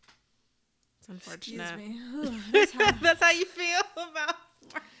 It's unfortunate. Excuse me. That's how you feel about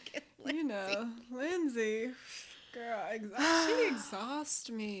Mark and Lindsay. Lindsay, girl, she exhausts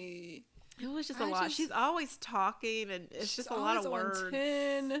me. It was just a lot. She's always talking, and it's just a lot of words.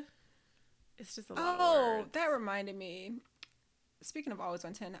 10. It's just a lot of words. That reminded me. Speaking of always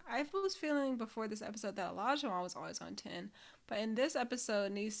on 10, I was feeling before this episode that Olajuwon was always on 10. But in this episode,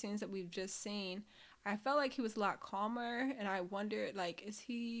 in these scenes that we've just seen, I felt like he was a lot calmer. And I wondered, like, is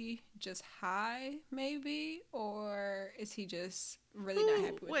he just high, maybe? Or is he just really not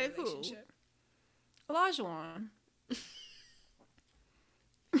happy with the relationship? Olajuwon.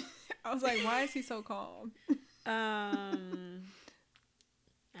 I was like, why is he so calm?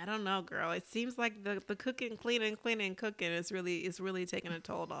 I don't know, girl. It seems like the cooking, cleaning, cooking is really taking a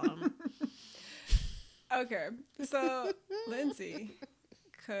toll on him. Okay, so Lindsay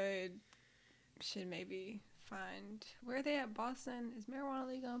should maybe find, where are they at? Boston? Is marijuana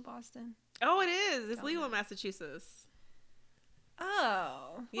legal in Boston? Oh, it is. It's legal in Massachusetts.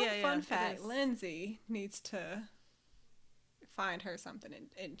 Oh, yeah. Fun fact: Lindsay needs to find her something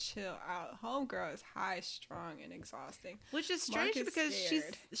and chill out. Homegirl is high strung and exhausting, which is strange because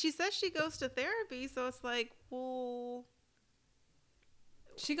she says she goes to therapy, so it's like, well,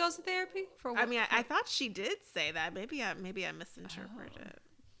 she goes to therapy for what? I mean, I thought she did say that. Maybe I misinterpreted.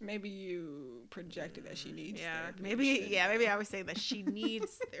 Maybe you projected that she needs therapy. Maybe I was saying that she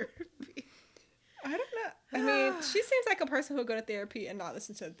needs therapy. I don't know. I mean, she seems like a person who would go to therapy and not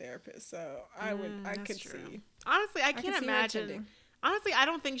listen to a therapist. So I could see. Honestly, I can't imagine. Honestly, I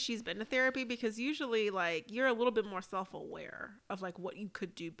don't think she's been to therapy because usually, like, you're a little bit more self-aware of like what you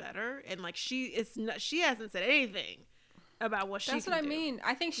could do better, and like she hasn't said anything about what she can do. That's what I mean.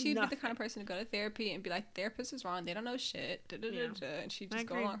 I think she'd be the kind of person to go to therapy and be like, therapist is wrong. They don't know shit. And she'd just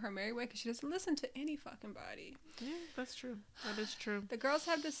go along her merry way because she doesn't listen to any fucking body. Yeah, that's true. That is true. The girls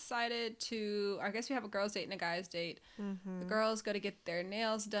have decided to, I guess we have a girls' date and a guys' date. Mm-hmm. The girls go to get their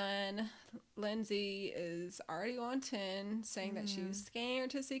nails done. Lindsay is already on 10, saying that she's scared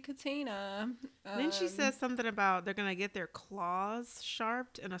to see Katina. Then she says something about they're going to get their claws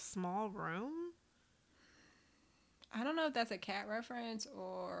sharpened in a small room. I don't know if that's a cat reference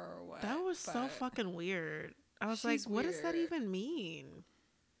or what. That was so fucking weird. I was like, what does that even mean?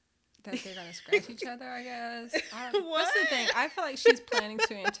 That they're going to scratch each other, I guess. That's the thing. I feel like she's planning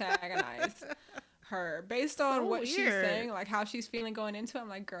to antagonize her based on what she's saying, like how she's feeling going into it. I'm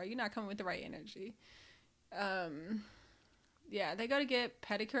like, girl, you're not coming with the right energy. Yeah, they go to get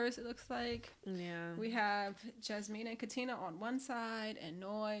pedicures, it looks like. Yeah. We have Jasmine and Katina on one side and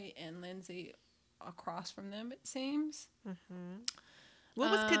Noi and Lindsay across from them, it seems. Mm-hmm. What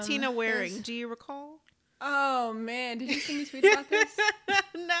was Katina wearing? Do you recall? Oh man, did you see me tweet about this?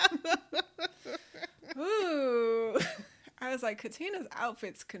 No. Ooh. I was like, Katina's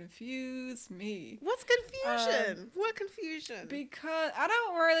outfits confuse me. What's confusion? What confusion? Because I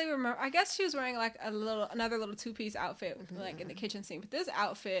don't really remember. I guess she was wearing like another little two-piece outfit, like in the kitchen scene. But this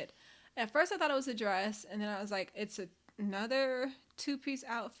outfit, at first I thought it was a dress, and then I was like, it's another two-piece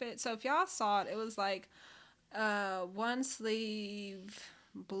outfit. So if y'all saw it, it was like one sleeve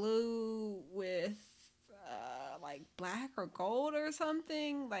blue with like black or gold or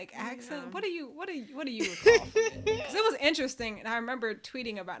something, like accent. Yeah. What do you recall from it? Because it was interesting, and I remember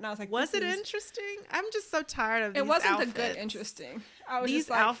tweeting about it, and I was like, was it interesting? I'm just so tired of these outfits. The good interesting. I was these just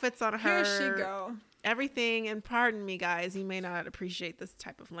like, outfits on her. Here she go. Everything, and pardon me guys, you may not appreciate this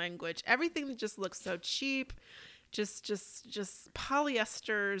type of language. Everything just looks so cheap. Just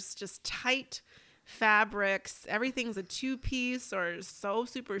polyesters, just tight fabrics. Everything's a two-piece or so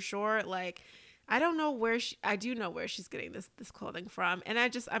super short. Like, I don't know where I do know where she's getting this clothing from, and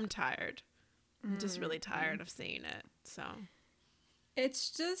I'm tired. I'm just really tired of seeing it. So it's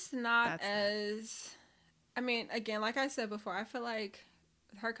just not I mean, again, like I said before, I feel like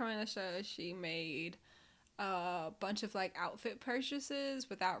her coming to the show, she made a bunch of like outfit purchases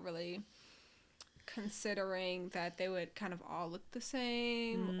without really considering that they would kind of all look the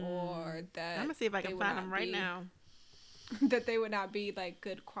same, or that I'm gonna see if I can find them right now. That they would not be like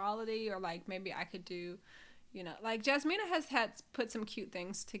good quality, or like maybe I could do, like Jasmina has put some cute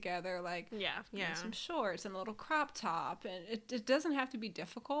things together, like some shorts and a little crop top, and it doesn't have to be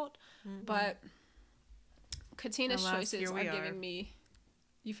difficult, but Katina's choices are giving me.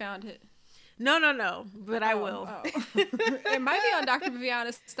 You found it? No, but I will. Oh. It might be on Dr.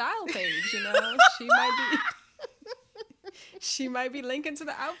 Viviana's style page, She might be linking to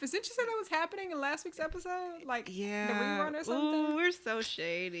the outfits. Didn't you say that was happening in last week's episode? Like, the rerun or something? Ooh, we're so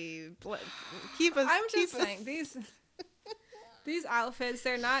shady. Keep us. I'm just saying, these outfits,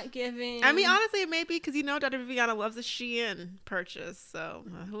 they're not giving. I mean, honestly, it may be because Dr. Viviana loves a Shein purchase. So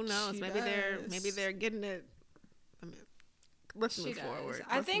who knows? Maybe they're getting it. I mean, let's move forward.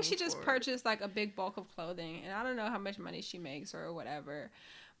 I think she just purchased like a big bulk of clothing, and I don't know how much money she makes or whatever,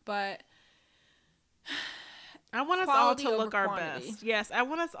 but I want us all to look our best. Yes, I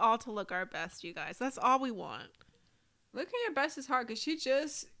want us all to look our best, you guys. That's all we want. Looking your best is hard because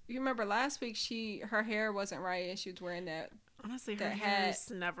you remember last week her hair wasn't right and she was wearing that. Honestly, her hair's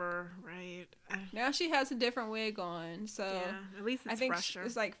never right. Now she has a different wig on, so yeah, at least it's fresher.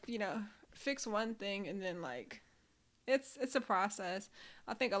 It's like, fix one thing and then like it's a process.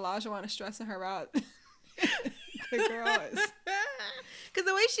 I think Olajuwon is stressing her out. The girl is, because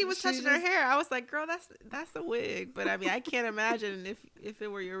the way she was touching her hair, I was like, girl, that's a wig. But I mean, I can't imagine if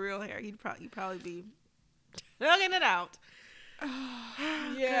it were your real hair, you'd probably be looking it out.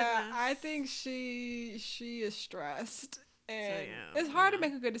 Yeah, goodness. I think she is stressed, And it's hard to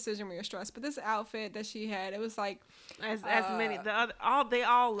make a good decision when you're stressed. But this outfit that she had, it was like as many they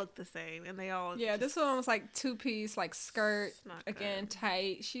all look the same, and they all this one was like 2-piece like skirt again,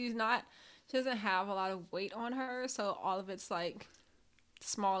 tight. She doesn't have a lot of weight on her, so all of it's like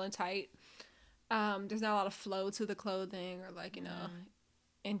small and tight. There's not a lot of flow to the clothing or like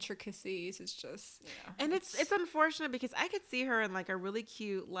intricacies. It's just and it's unfortunate because I could see her in like a really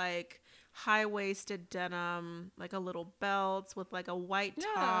cute like high-waisted denim, like a little belt with like a white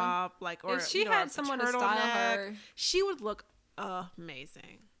top, like, or if she had someone to style her, she would look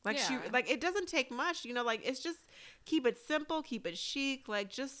amazing. Like she like it doesn't take much, like it's just keep it simple, keep it chic, like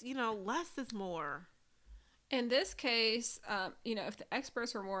just less is more. In this case, if the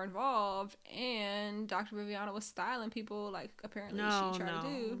experts were more involved and Dr. Viviana was styling people like apparently she tried to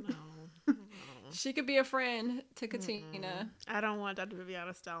do. She could be a friend to Katina. I don't want Dr.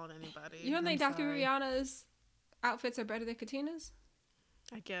 Viviana styling anybody. You don't think Dr. Viviana's outfits are better than Katina's?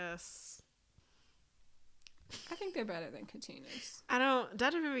 I guess. I think they're better than Katina's.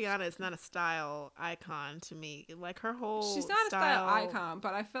 Dr. Viviana is not a style icon to me. Like her whole She's not a style icon,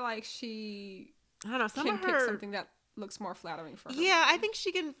 but I feel like she I don't know, can pick something that looks more flattering for her. Yeah, I think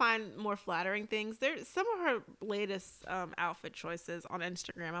she can find more flattering things. There's some of her latest outfit choices on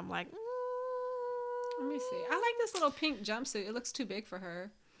Instagram. I'm like, let me see. I like this little pink jumpsuit. It looks too big for her.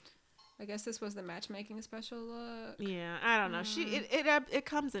 I guess this was the matchmaking special look. Yeah, I don't know. It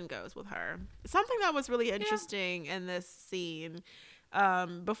comes and goes with her. Something that was really interesting in this scene.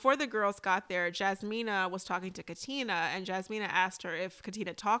 Before the girls got there, Jasmina was talking to Katina, and Jasmina asked her if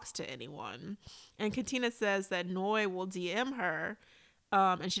Katina talks to anyone, and Katina says that Noi will DM her,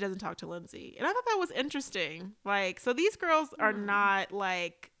 and she doesn't talk to Lindsay. And I thought that was interesting. Like, so these girls are not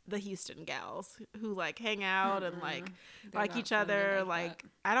like the Houston gals who like hang out and like each other. Like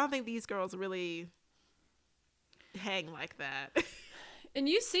I don't think these girls really hang like that. And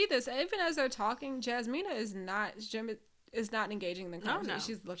you see this even as they're talking. Jasmina is not engaging in the conversation. No.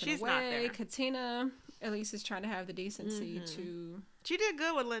 She's looking away. Katina at least is trying to have the decency to. She did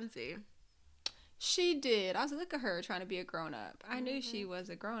good with Lindsay. She did. I was like, look at her trying to be a grown up. I knew she was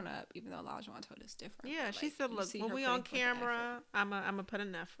a grown up, even though Olajuwon told us different. Yeah, she said, "Look, when we on camera, I'm a put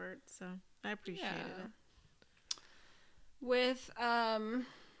an effort." So I appreciate it. With a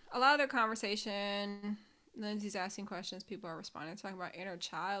lot of their conversation, Lindsay's asking questions. People are responding, talking about inner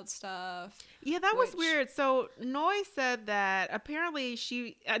child stuff. Yeah, that was weird. So Noi said that apparently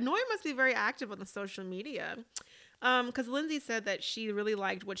Noi must be very active on the social media. Because Lindsay said that she really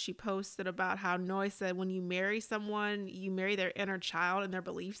liked what she posted about how Noi said when you marry someone, you marry their inner child and their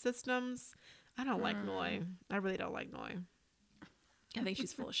belief systems. I don't like Noi. I really don't like Noi. I think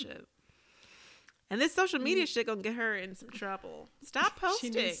she's full of shit. And this social media shit gonna get her in some trouble. Stop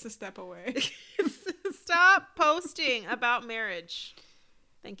posting. She needs to step away. Stop posting about marriage.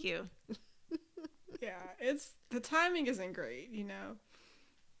 Thank you. Yeah, the timing isn't great,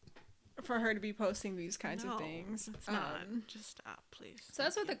 for her to be posting these kinds of things. It's not. Just stop, please. So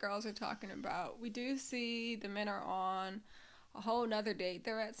that's what the girls are talking about. We do see the men are on a whole nother date.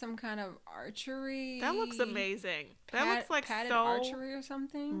 They're at some kind of archery. That looks amazing. That looks like padded so archery or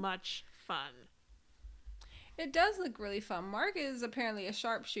something. Much fun. It does look really fun. Mark is apparently a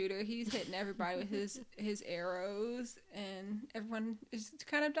sharpshooter. He's hitting everybody with his arrows, and everyone is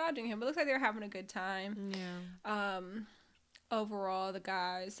kind of dodging him. It looks like they're having a good time. Yeah. Overall, the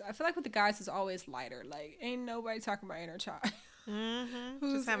guys, I feel like with the guys is always lighter. Like, ain't nobody talking about inner child.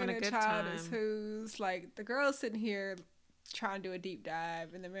 Who's just having a good child time. Is who's like the girls sitting here trying to do a deep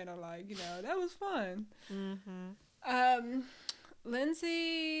dive, and the men are like, that was fun.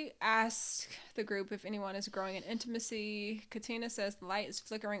 Lindsay asked the group if anyone is growing in intimacy. Katina says the light is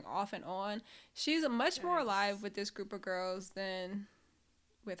flickering off and on. She's much more alive with this group of girls than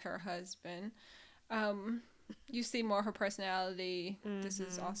with her husband. You see more of her personality. This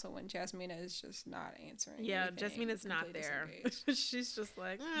is also when Jasmina is just not answering. Yeah, anything. Jasmina's not there. She's just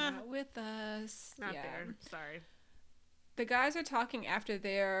like, not with us. Not there. Sorry. The guys are talking after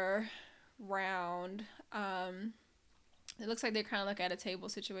their round. It looks like they're kind of like at a table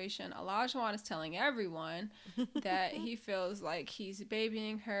situation. Olajuwon is telling everyone that he feels like he's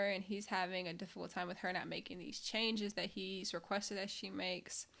babying her and he's having a difficult time with her not making these changes that he's requested that she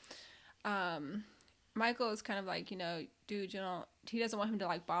makes. Michael is kind of like, dude, he doesn't want him to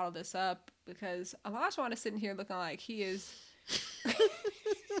like bottle this up because Olajuwon is sitting here looking like he is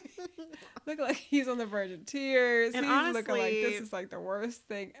looking like he's on the verge of tears. And he's honestly, looking like this is like the worst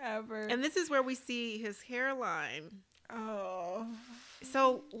thing ever. And this is where we see his hairline. Oh.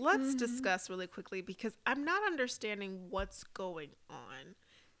 So let's discuss really quickly because I'm not understanding what's going on.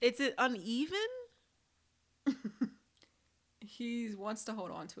 Is it uneven? he wants to hold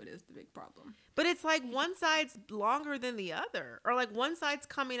on to it is the big problem. But it's like one side's longer than the other, or like one side's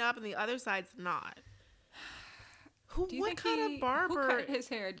coming up and the other side's not. What kind of barber? Who cut his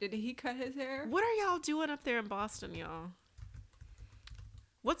hair? Did he cut his hair? What are y'all doing up there in Boston, y'all?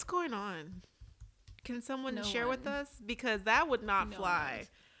 What's going on? Can someone share with us? Because that would not fly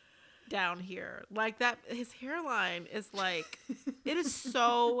down here. Like that, his hairline is like, it is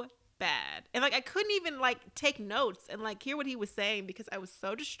so bad. And like, I couldn't even like take notes and like hear what he was saying because I was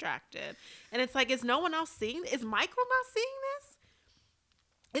so distracted. And it's like, is no one else seeing? Is Michael not seeing this?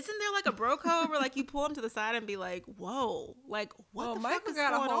 Isn't there like a bro code where like you pull him to the side and be like, whoa, like what the fuck is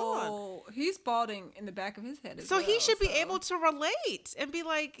going on? He's balding in the back of his head so he should be able to relate and be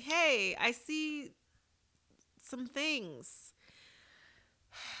like, hey, I see some things.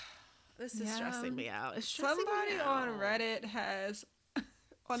 This is stressing me out. It's stressing Somebody me out. on Reddit has,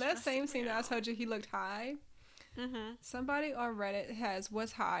 on that same scene that I told you he looked high, somebody on Reddit has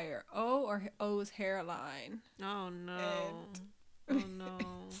what's higher, O or O's hairline. Oh no. Oh no.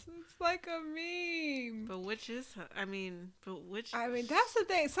 It's like a meme. But which is, I mean, that's the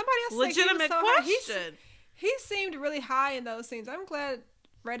thing. Somebody else legitimate question. He seemed really high in those scenes. I'm glad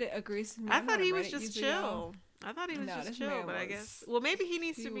Reddit agrees with me. I thought he was just chill. I thought he was just chill, but I guess, well, maybe he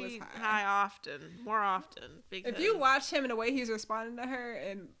needs to be high often, more often. Because if you watch him and the way he's responding to her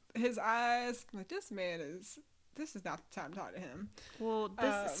and his eyes, like, this is not the time to talk to him. Well,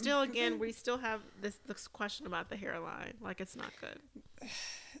 this still, again, we still have this question about the hairline. Like, it's not good.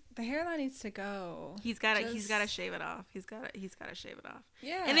 The hairline needs to go. He's got to shave it off. He's got to shave it off.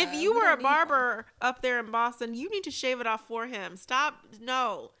 Yeah. And if you were a barber up there in Boston, you need to shave it off for him.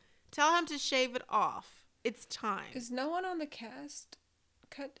 Tell him to shave it off. It's time. Is no one on the cast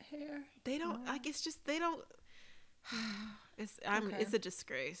cut hair? They don't. Like, it's just they don't. It's a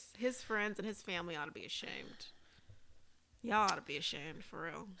disgrace. His friends and his family ought to be ashamed. Y'all ought to be ashamed, for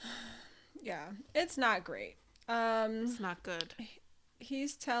real. Yeah, it's not great. It's not good.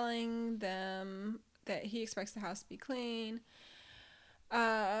 He's telling them that he expects the house to be clean.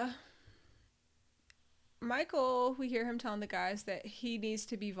 Michael, we hear him telling the guys that he needs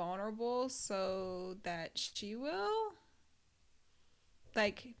to be vulnerable so that she will.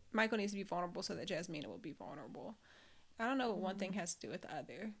 Like, Michael needs to be vulnerable so that Jasmina will be vulnerable. I don't know what one thing has to do with the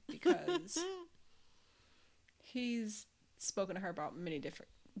other, because he's spoken to her about many different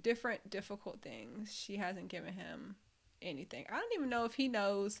difficult things. She hasn't given him anything. I don't even know if he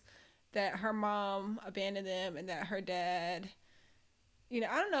knows that her mom abandoned them and that her dad... I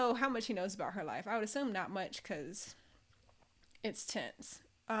don't know how much he knows about her life. I would assume not much because it's tense.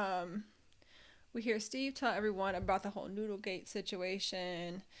 We hear Steve tell everyone about the whole Noodlegate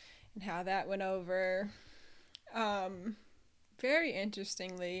situation and how that went over. Very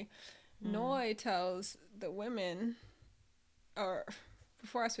interestingly, Noi tells the women, or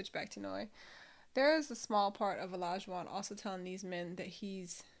before I switch back to Noi, there is a small part of Olajuwon also telling these men that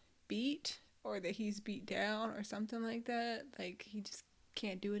he's beat or that he's beat down or something like that. Like, he just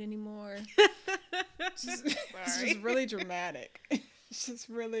can't do it anymore. It's just really dramatic. It's just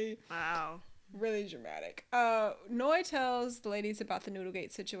really really dramatic. Noi tells the ladies about the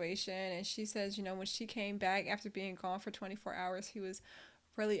Noodlegate situation, and she says, when she came back after being gone for 24 hours, he was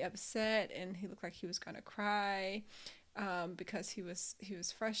really upset and he looked like he was gonna cry because he was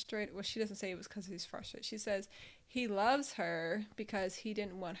frustrated. Well, she doesn't say it was because he's frustrated. She says he loves her because he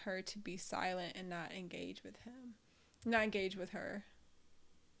didn't want her to be silent and not engage with him. Not engage with her.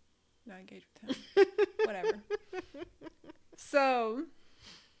 Not engage with him. Whatever. So,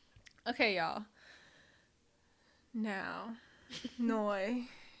 okay, y'all. Now, Noi.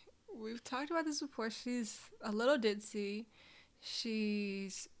 We've talked about this before. She's a little ditzy.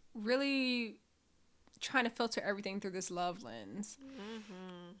 She's really trying to filter everything through this love lens.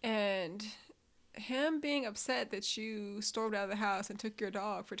 And him being upset that you stormed out of the house and took your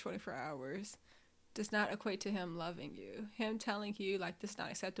dog for 24 hours does not equate to him loving you. Him telling you, like, this is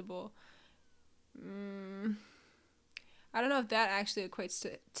not acceptable. I don't know if that actually equates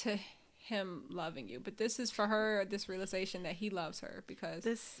to him loving you. But this is for her, this realization that he loves her because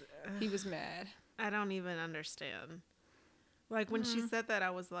he was mad. I don't even understand. Like, when she said that,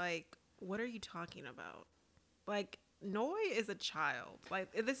 I was like, what are you talking about? Like, Noi is a child.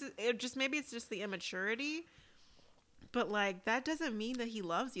 Like, maybe it's just the immaturity. But, like, that doesn't mean that he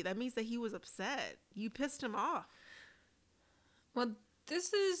loves you. That means that he was upset. You pissed him off. Well,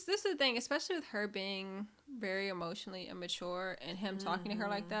 this is the thing, especially with her being very emotionally immature and him talking to her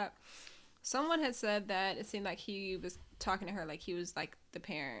like that. Someone had said that it seemed like he was talking to her like he was, like, the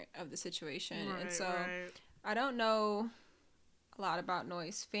parent of the situation. Right, and so I don't know a lot about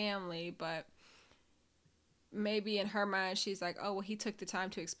Noi's family, but maybe in her mind she's like, oh well, he took the time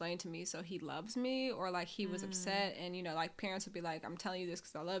to explain to me, so he loves me, or like he was upset, and you know, like parents would be like, I'm telling you this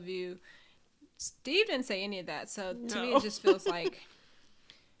because I love you. Steve didn't say any of that, so to me it just feels like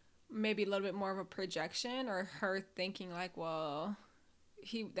maybe a little bit more of a projection, or her thinking like, well,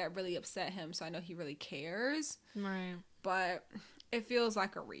 that really upset him, so I know he really cares. Right. But it feels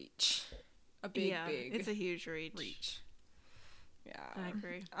like a reach. A big it's a huge reach. Yeah. I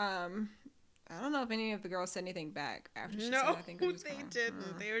agree. I don't know if any of the girls said anything back after she said it. I think it was they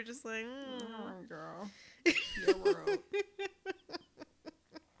didn't. They were just like, oh, girl. Your world.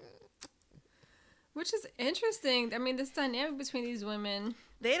 Which is interesting. I mean, this dynamic between these women.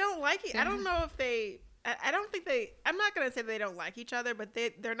 They don't like it. I don't know if they... I don't think they... I'm not going to say they don't like each other, but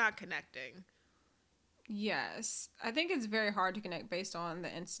they're not connecting. Yes. I think it's very hard to connect based on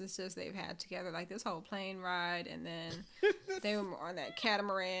the instances they've had together. Like this whole plane ride, and then they were on that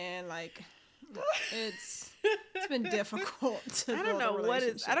catamaran. Like, it's been difficult to I don't know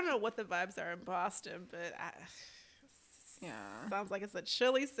what the vibes are in Boston, but sounds like it's a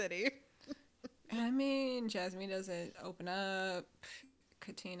chilly city. I mean, Jasmine doesn't open up.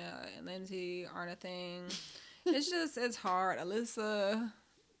 Katina and Lindsay aren't a thing. It's hard. Alyssa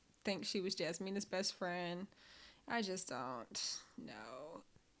thinks she was Jasmine's best friend. I just don't know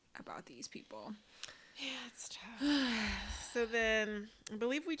about these people. Yeah, it's tough. So then, I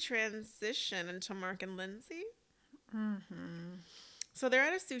believe we transition into Mark and Lindsay. Mm-hmm. So they're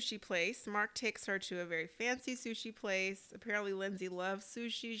at a sushi place. Mark takes her to a very fancy sushi place. Apparently, Lindsay loves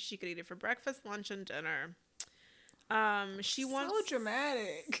sushi. She could eat it for breakfast, lunch, and dinner. So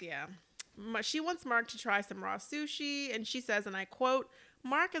dramatic. Yeah. She wants Mark to try some raw sushi, and she says, and I quote,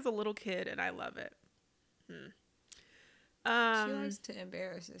 "Mark is a little kid, and I love it." She likes to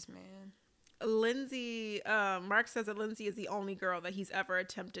embarrass this man. Mark says that Lindsay is the only girl that he's ever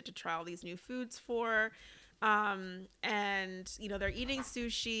attempted to try all these new foods for. And, you know, they're eating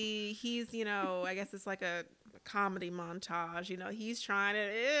sushi. He's, you know, I guess it's like a comedy montage. You know, he's trying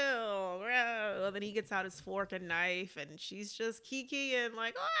it. Ew. Gross. Then he gets out his fork and knife, and she's just kikiing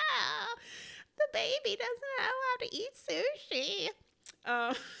like, "Ah, the baby doesn't know how to eat sushi."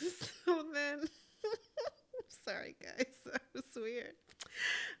 So then, sorry guys, that was weird.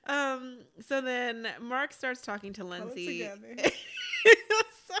 So then Mark starts talking to Lindsay. Sorry.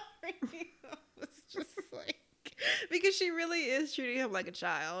 It's just like, because she really is treating him like a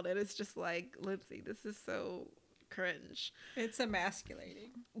child, and it's just like, Lindsay, this is so cringe. It's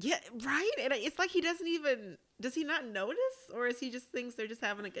emasculating. Yeah, right? And it's like does he not notice? Or is he just thinks they're just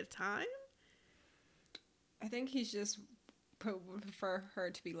having a good time? I think he's just would prefer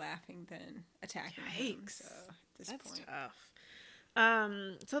her to be laughing than attacking him. So at this point. Tough.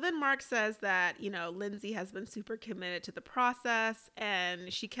 So then Mark says that, you know, Lindsay has been super committed to the process,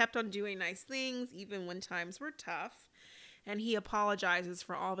 and she kept on doing nice things even when times were tough. And he apologizes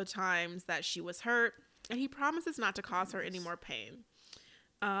for all the times that she was hurt, and he promises not to cause her any more pain.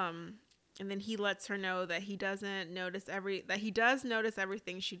 And then he lets her know that he does notice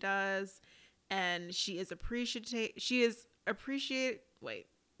everything she does, and she is appreciated. She's appreciative.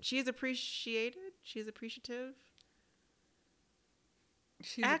 She's appreciated,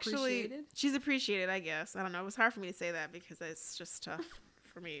 I guess. I don't know. It was hard for me to say that because it's just tough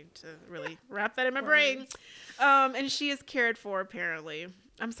for me to really wrap that in my brain. And she is cared for, apparently.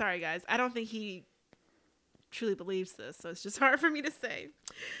 I'm sorry, guys. I don't think he truly believes this, so it's just hard for me to say.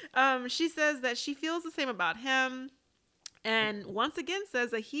 She says that she feels the same about him, and once again says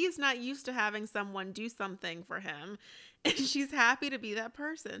that he's not used to having someone do something for him, and she's happy to be that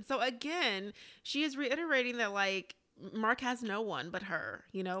person. So again, she is reiterating that, like, Mark has no one but her.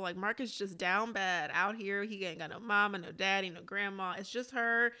 You know, like, Mark is just down bad out here. He ain't got no mama, no daddy, no grandma. It's just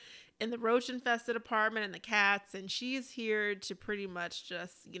her in the roach-infested apartment and the cats, and she is here to pretty much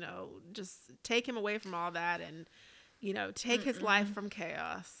just, you know, just take him away from all that and, you know, take his life from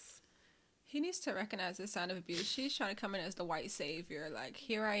chaos. He needs to recognize the sign of abuse. She's trying to come in as the white savior. Like,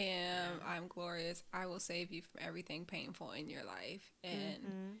 here I am. I'm glorious. I will save you from everything painful in your life.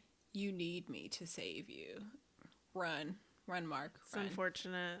 And you need me to save you. Run, Mark. It's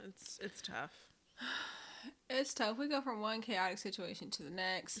unfortunate. It's tough. It's tough. We go from one chaotic situation to the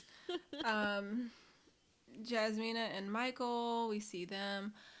next. Jasmina and Michael, we see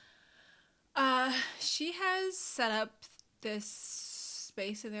them. She has set up this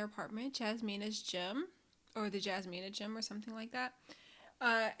space in their apartment, Jasmina's gym, or the Jasmina gym, or something like that.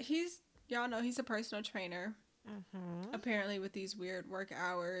 Y'all know he's a personal trainer. Apparently, with these weird work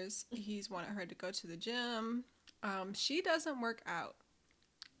hours, he's wanted her to go to the gym. She doesn't work out,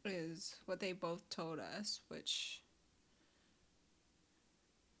 is what they both told us, which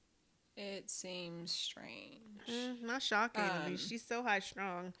it seems strange. Not shocking. I mean, she's so high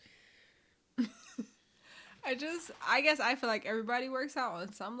strung. I guess I feel like everybody works out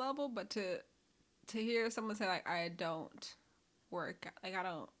on some level, but to hear someone say like I don't work, like I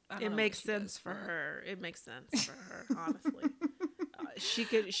don't it makes sense for her. It makes sense for her, honestly.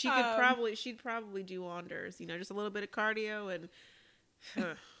 She'd probably do wonders, you know, just a little bit of cardio and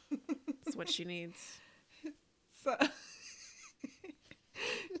that's what she needs. So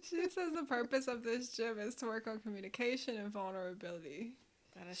she says the purpose of this gym is to work on communication and vulnerability.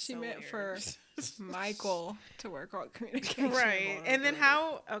 She meant weird. for Michael to work on communication. Right. And then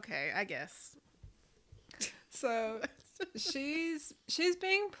how, okay, I guess. So she's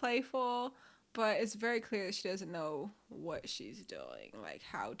being playful, but it's very clear that she doesn't know what she's doing, like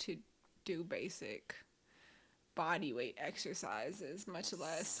how to do basic body weight exercises, much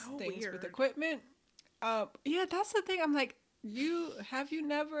less things with equipment. Yeah, that's the thing. I'm like, you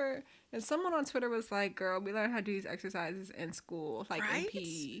never, and someone on Twitter was like, girl, we learned how to do these exercises in school, like in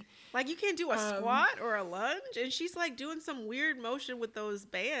PE. Like you can't do a squat or a lunge, and she's like doing some weird motion with those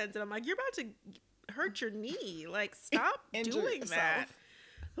bands, and I'm like, you're about to hurt your knee. Like, stop doing that.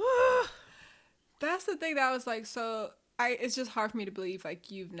 That's the thing that I was like, so it's just hard for me to believe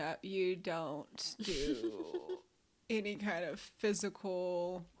like you don't do any kind of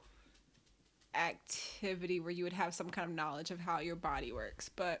physical activity where you would have some kind of knowledge of how your body works.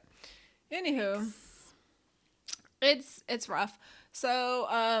 But anywho, it's rough. So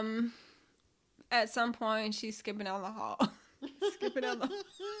at some point she's skipping down the hall. Skipping down the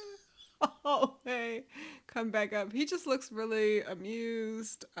hallway, come back up. He just looks really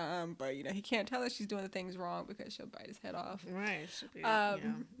amused. But you know, he can't tell her she's doing the things wrong because she'll bite his head off. Right. Should be,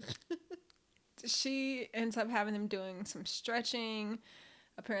 she ends up having them doing some stretching.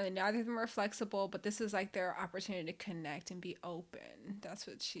 Apparently neither of them are flexible, but this is like their opportunity to connect and be open. That's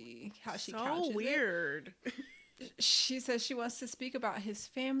what how she couches it. So weird. She says she wants to speak about his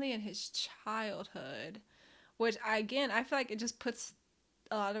family and his childhood, which I feel like it just puts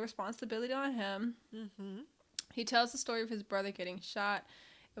a lot of responsibility on him. Mm-hmm. He tells the story of his brother getting shot.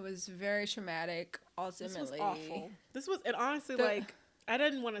 It was very traumatic. Ultimately, this was awful. This was, and honestly, like, I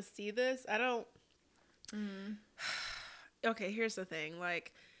didn't want to see this. I don't. Okay, here's the thing.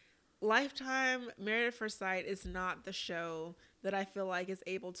 Like, Lifetime, Married at First Sight is not the show that I feel like is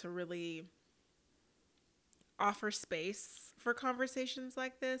able to really offer space for conversations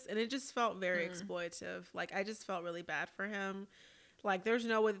like this. And it just felt very exploitative. Like, I just felt really bad for him. Like, there's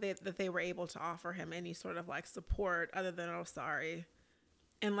no way that they were able to offer him any sort of, like, support other than, oh, sorry.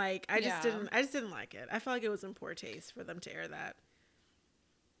 And, like, I just didn't like it. I felt like it was in poor taste for them to air that.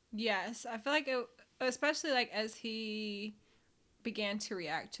 Yes, I feel like it, especially like as he began to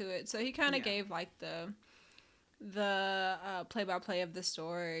react to it. So he kind of gave like the play-by-play of the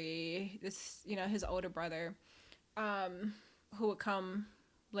story. This, you know, his older brother, who would come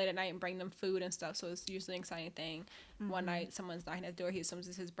late at night and bring them food and stuff. So it's usually an exciting thing. Mm-hmm. One night, someone's knocking at the door. He assumes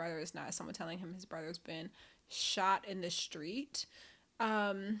it's his brother. It's not. Someone telling him his brother's been shot in the street.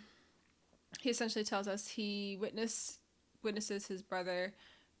 He essentially tells us he witnesses his brother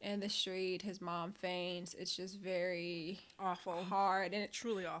in the street. His mom faints. It's just very awful, hard, and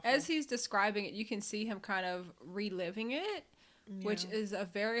truly awful. As he's describing it, you can see him kind of reliving it, which is a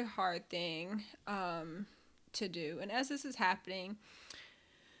very hard thing to do. And as this is happening,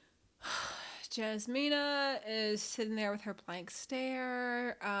 Jasmina is sitting there with her blank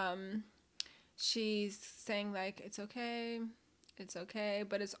stare. She's saying like, it's okay,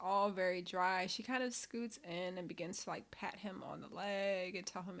 but it's all very dry. She kind of scoots in and begins to like pat him on the leg and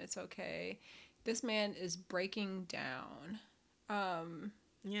tell him it's okay. This man is breaking down.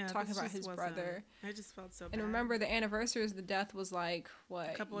 Talking about his brother. I just felt so bad. And remember, the anniversary of the death was like, what?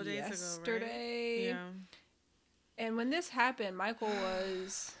 A couple of days yesterday. ago, right? Yeah. And when this happened, Michael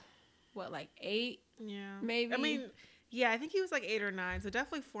was, what, like 8? Yeah. Maybe? I mean, yeah, I think he was like 8 or 9, so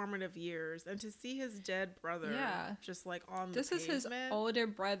definitely formative years. And to see his dead brother just like on the pavement. This is his older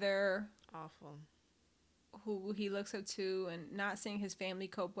brother. Awful. Who he looks up to, and not seeing his family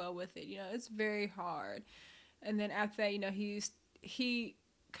cope well with it. You know, it's very hard. And then after that, you know, he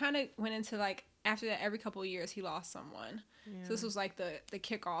kind of went into like, after that, every couple of years he lost someone. Yeah. So this was like the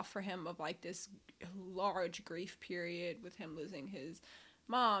kickoff for him of like this large grief period with him losing his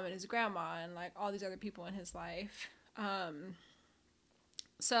mom and his grandma and like all these other people in his life.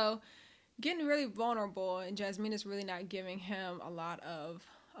 So getting really vulnerable, and Jasmina's really not giving him a lot of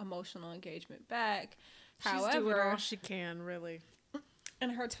emotional engagement back. She's doing all she can, really.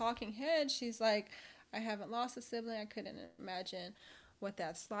 In her talking head, she's like, I haven't lost a sibling. I couldn't imagine what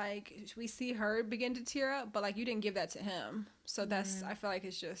that's like. We see her begin to tear up, but like, you didn't give that to him. So that's, I feel like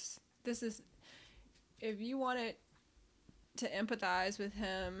it's just this is, if you wanted to empathize with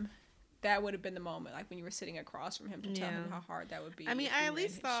him, that would have been the moment, like when you were sitting across from him, to tell him how hard that would be. I mean, I at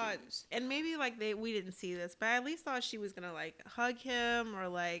least thought, and maybe like we didn't see this, but I at least thought she was gonna like hug him, or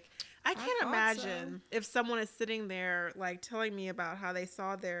like, I can't imagine if someone is sitting there like telling me about how they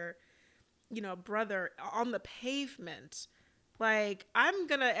saw their, brother on the pavement. Like, I'm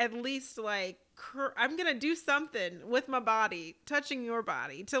gonna at least like I'm gonna do something with my body, touching your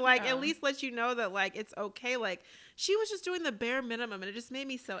body, to like at least let you know that like it's okay. Like, she was just doing the bare minimum, and it just made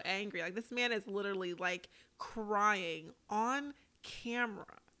me so angry. Like, this man is literally like crying on camera.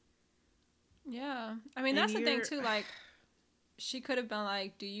 Yeah, I mean, that's the thing too. Like, she could have been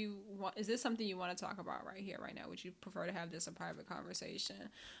like, "Do you want? Is this something you want to talk about right here, right now? Would you prefer to have this a private conversation?"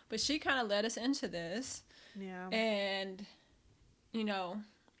 But she kind of led us into this. Yeah, and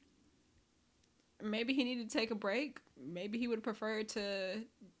maybe he needed to take a break. Maybe he would prefer to,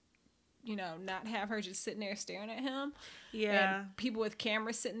 not have her just sitting there staring at him. Yeah. And people with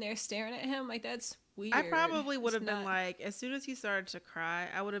cameras sitting there staring at him. Like, that's weird. I probably would have been like, as soon as he started to cry,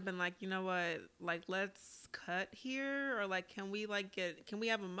 I would have been like, you know what? Like, let's cut here. Or like, can we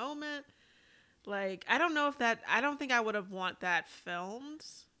have a moment? Like, I don't think I would have want that filmed.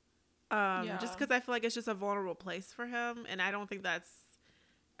 Just because I feel like it's just a vulnerable place for him. And I don't think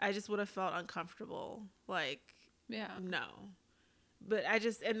I just would have felt uncomfortable. Like, no. But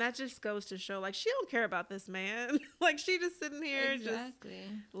and that just goes to show, like, she don't care about this man. Like, she just sitting here just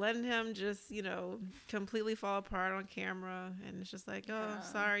letting him just, completely fall apart on camera. And it's just like, oh,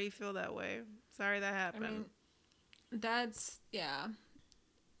 sorry you feel that way. Sorry that happened. I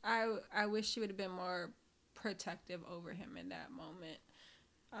mean, I wish she would have been more protective over him in that moment.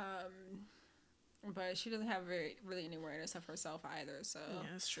 But she doesn't have really any awareness of herself either, so... Yeah,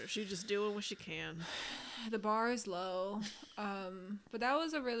 that's true. She's just doing what she can. The bar is low. But that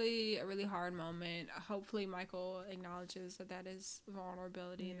was a really hard moment. Hopefully Michael acknowledges that is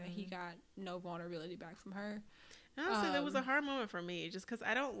vulnerability, and that he got no vulnerability back from her. Honestly, it was a hard moment for me, just because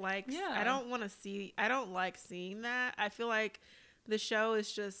I don't like seeing that. I feel like the show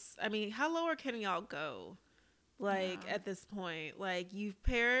is just... I mean, how lower can y'all go? Like, at this point, like, you've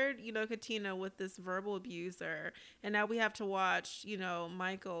paired, Katina with this verbal abuser, and now we have to watch,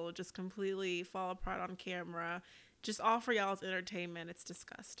 Michael just completely fall apart on camera, just all for y'all's entertainment. It's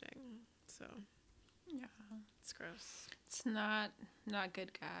disgusting. So, yeah, it's gross. It's not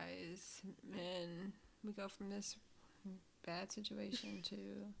good, guys. And we go from this bad situation to...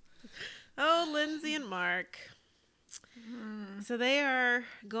 Oh, Lindsay and Mark. So they are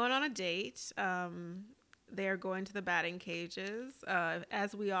going on a date. They are going to the batting cages.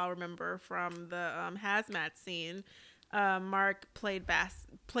 As we all remember from the hazmat scene, Mark played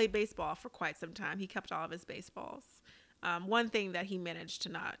baseball for quite some time. He kept all of his baseballs. One thing that he managed to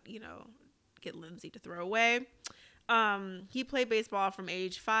not, get Lindsay to throw away. He played baseball from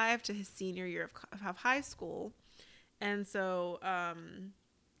age 5 to his senior year of high school. And so,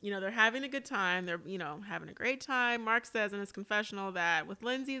 they're having a good time. They're, having a great time. Mark says in his confessional that with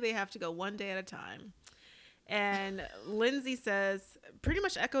Lindsay, they have to go one day at a time. And Lindsay says, pretty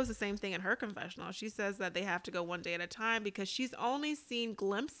much echoes the same thing in her confessional. She says that they have to go one day at a time because she's only seen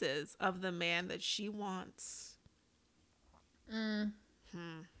glimpses of the man that she wants.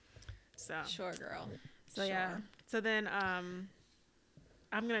 So sure, girl. So sure. Yeah. So then I'm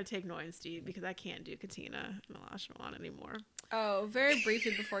gonna take Noy and Steve because I can't do Katina and Olajuwon anymore. Oh, very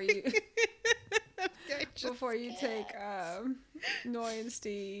briefly before you take Noy and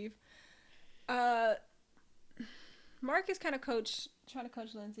Steve. Mark is kind of trying to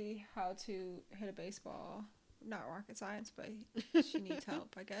coach Lindsay how to hit a baseball. Not rocket science, but she needs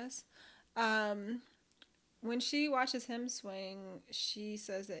help, I guess. When she watches him swing, she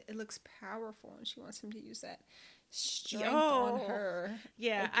says that it looks powerful, and she wants him to use that strength on her.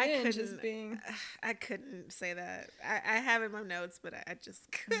 Yeah, again, I couldn't say that. I have it in my notes, but I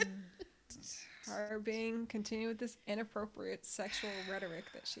just couldn't. Her continue with this inappropriate sexual rhetoric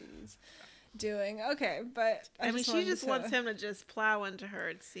that she's doing. Okay, but I mean, she just wants him to just plow into her,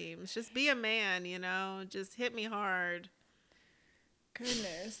 it seems. Just be a man, just hit me hard.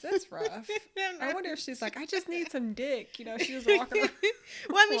 Goodness, that's rough. I wonder if she's like, I just need some dick. She was walking around.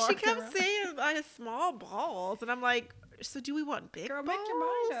 Well, I mean, she kept saying like small balls, and I'm like, so do we want big balls? Make your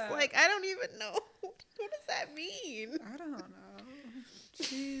mind up. Like, I don't even know. What does that mean? I don't know.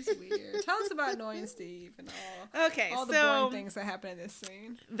 She's weird. Tell us about Noy and Steve and all the boring things that happen in this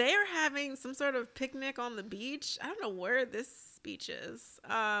scene. They are having some sort of picnic on the beach. I don't know where this beach is,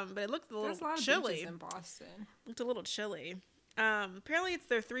 but it looked a little chilly. Of beaches in Boston. Looked a little chilly. Apparently it's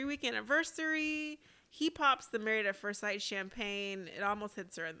their 3-week anniversary. He pops the Married at First Sight champagne. It almost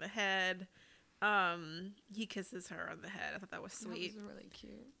hits her in the head. He kisses her on the head. I thought that was sweet. That was really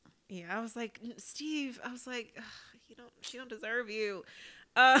cute. Yeah, I was like, Steve, I was like, she don't deserve you.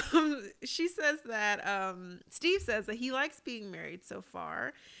 She says that, Steve says that he likes being married so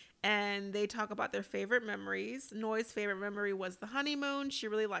far. And they talk about their favorite memories. Noi's favorite memory was the honeymoon. She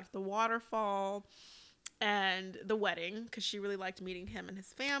really liked the waterfall and the wedding because she really liked meeting him and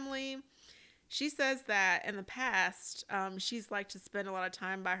his family. She says that in the past, she's liked to spend a lot of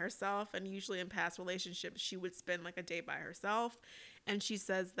time by herself. And usually in past relationships, she would spend like a day by herself. And she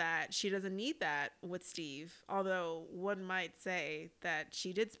says that she doesn't need that with Steve. Although one might say that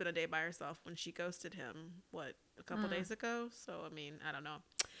she did spend a day by herself when she ghosted him, a couple days ago? So, I mean, I don't know.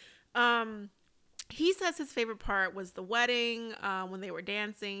 He says his favorite part was the wedding, when they were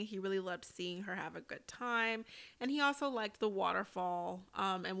dancing. He really loved seeing her have a good time, and he also liked the waterfall,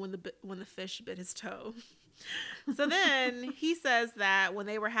 and when the fish bit his toe. So then he says that when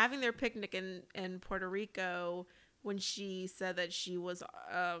they were having their picnic in Puerto Rico, when she said that she was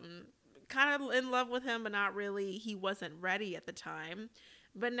kind of in love with him, but not really, he wasn't ready at the time.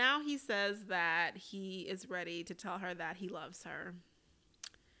 But now he says that he is ready to tell her that he loves her.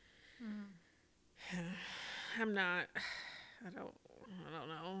 I'm not. I don't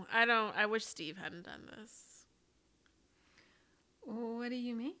know. I wish Steve hadn't done this. What do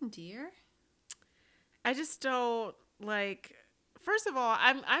you mean, dear? I just don't like. First of all,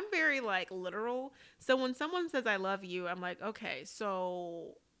 I'm very like literal. So when someone says I love you, I'm like, okay,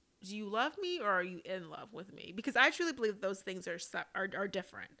 so do you love me or are you in love with me? Because I truly believe those things are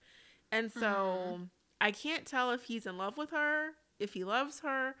different. And so I can't tell if he's in love with her, if he loves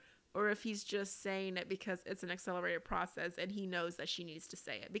her, or if he's just saying it because it's an accelerated process and he knows that she needs to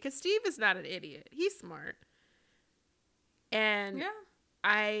say it. Because Steve is not an idiot. He's smart. And yeah.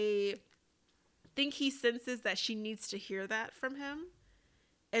 I think he senses that she needs to hear that from him.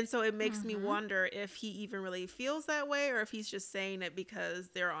 And so it makes me wonder if he even really feels that way or if he's just saying it because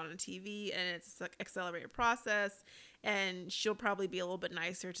they're on a TV and it's an accelerated process and she'll probably be a little bit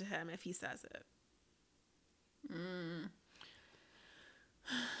nicer to him if he says it.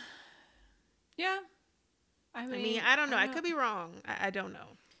 Yeah. I mean, I don't know. I could be wrong. I don't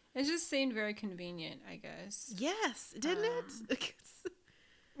know. It just seemed very convenient, I guess. Yes, didn't it?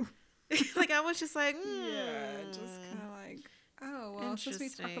 Like, I was just like, yeah, just kind of like, oh, well, since we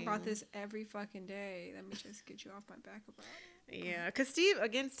talk about this every fucking day, let me just get you off my back about it. Yeah, because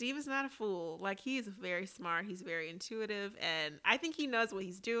Steve is not a fool. Like, he's very smart. He's very intuitive, and I think he knows what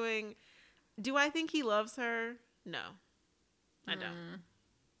he's doing. Do I think he loves her? No, I don't.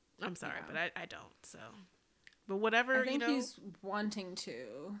 I'm sorry, but I don't. So, but whatever, I think he's wanting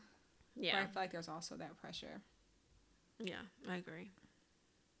to. Yeah, but I feel like there's also that pressure. Yeah, I agree.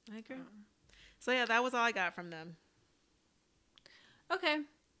 So yeah, that was all I got from them. Okay.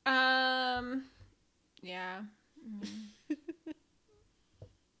 Yeah.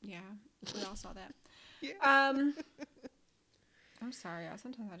 Yeah, we all saw that. Yeah. I'm sorry.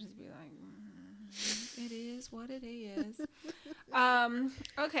 Sometimes I just be like, it is what it is.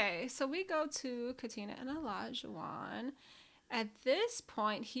 Okay, so we go to Katina and Olajuwon. At this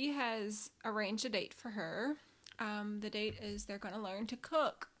point, he has arranged a date for her. The date is they're going to learn to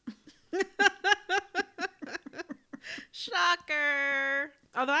cook. Shocker.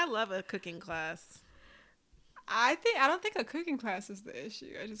 Although I love a cooking class. I don't think a cooking class is the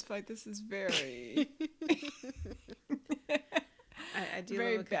issue. I just feel like this is very I do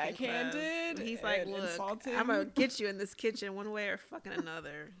very love a backhanded. Class. He's like, look, insulting. I'm gonna get you in this kitchen one way or fucking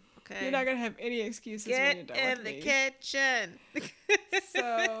another. Okay, you're not gonna have any excuses when you're done with me. Get in the kitchen.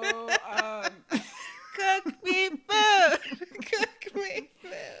 So, cook me food. Cook me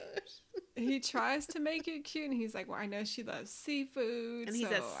food. He tries to make it cute, and he's like, "Well, I know she loves seafood." And he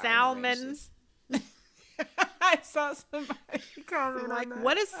says salmon. I saw somebody comment like,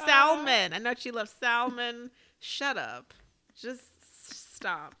 "What is salmon?" I know she loves salmon. Shut up. Just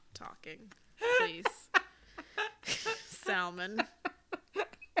stop talking, please. Salmon.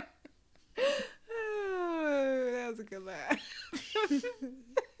 Oh, that was a good laugh.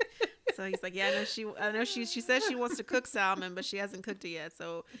 So he's like, yeah, I know she says she wants to cook salmon, but she hasn't cooked it yet.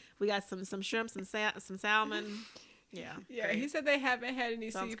 So we got some shrimp, some salmon. Yeah. Yeah. Great. He said they haven't had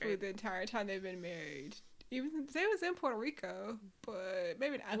any seafood the entire time they've been married. Even they was in Puerto Rico, but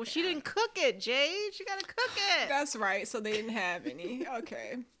maybe not. Well, she didn't cook it, Jade. She gotta cook it. That's right. So they didn't have any.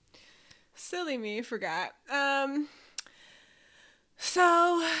 Okay. Silly me, forgot.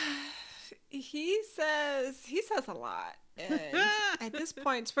 So he says a lot. And at this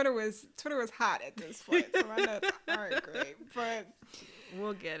point, Twitter was hot at this point, so my notes aren't great. But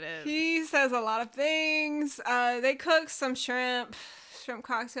we'll get it. He says a lot of things. They cook some shrimp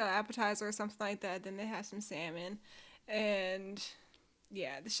cocktail appetizer or something like that. Then they have some salmon, and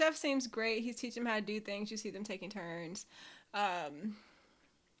yeah, the chef seems great. He's teaching them how to do things. You see them taking turns,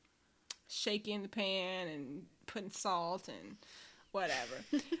 shaking the pan and putting salt and whatever.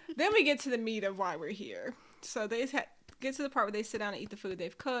 Then we get to the meat of why we're here. So they get to the part where they sit down and eat the food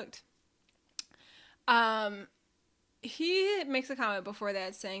they've cooked. He makes a comment before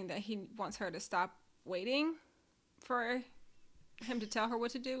that saying that he wants her to stop waiting for him to tell her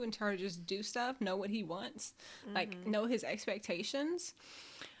what to do and tell her to just do stuff, know what he wants, like know his expectations.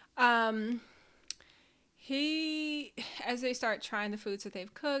 He, as they start trying the foods that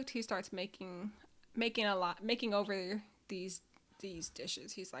they've cooked, he starts making over these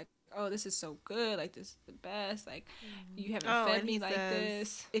dishes. He's like, oh, this is so good, like this is the best, like you haven't fed me like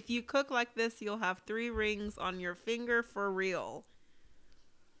this. If you cook like this, you'll have 3 rings on your finger for real.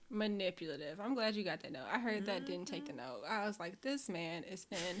 Manipulative. I'm glad you got that note. I heard that, didn't take the note. I was like, this man is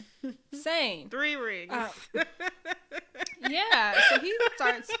insane. 3 rings. Yeah, so he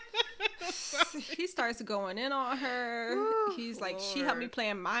starts going in on her. Ooh, he's like, Lord. She helped me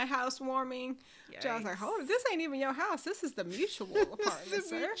plan my housewarming. Yikes. I was like, hold on, this ain't even your house. This is the mutual apartment, this is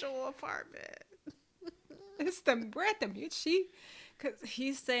the mutual apartment. We're at the mutual. Because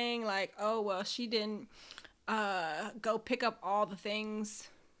he's saying like, oh, well, she didn't go pick up all the things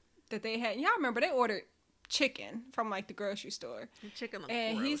that they had. Y'all remember they ordered chicken from like the grocery store. The chicken looked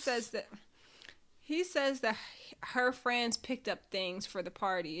and gross. He says that her friends picked up things for the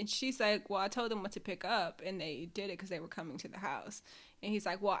party. And she's like, well, I told them what to pick up. And they did it because they were coming to the house. And he's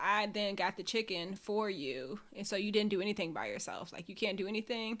like, well, I then got the chicken for you. And so you didn't do anything by yourself. Like, you can't do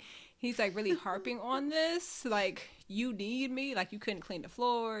anything. He's like really harping on this. Like, you need me. Like, you couldn't clean the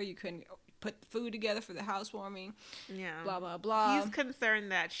floor. You couldn't put the food together for the housewarming. Yeah. Blah, blah, blah. He's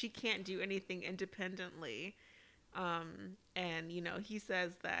concerned that she can't do anything independently. And you know, he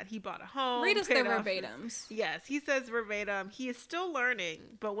says that he bought a home. Read us the verbatims. Yes, he says verbatim, he is still learning,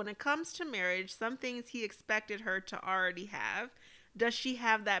 but when it comes to marriage, some things he expected her to already have. Does she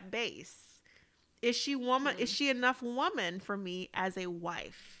have that base? Is she enough woman for me as a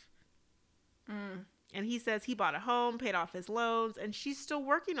wife? And he says he bought a home, paid off his loans, and she's still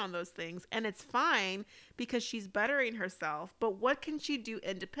working on those things. And it's fine because she's bettering herself. But what can she do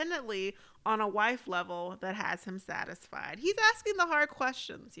independently on a wife level that has him satisfied? He's asking the hard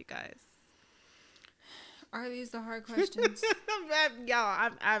questions, you guys. Are these the hard questions?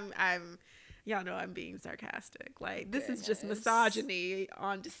 Y'all know I'm being sarcastic. Like, this is just misogyny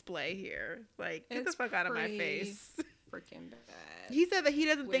on display here. Like, get the fuck out of my face. Freaking bad. He said that he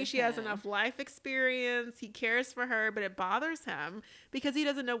doesn't think she has enough life experience. He cares for her, but it bothers him because he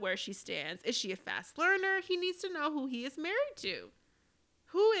doesn't know where she stands. Is she a fast learner? He needs to know who he is married to.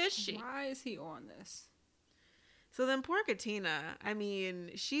 Who is she? Why is he on this? So then poor Katina, I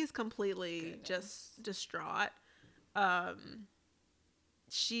mean, she's completely just distraught.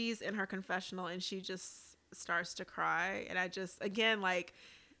 She's in her confessional and she just starts to cry. And I just, again, like,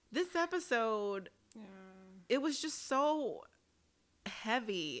 this episode... Yeah. It was just so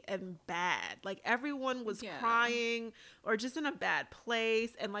heavy and bad. Like, everyone was crying or just in a bad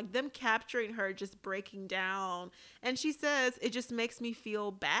place, and like them capturing her just breaking down. And she says, it just makes me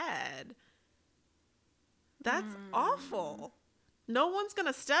feel bad. That's awful. No one's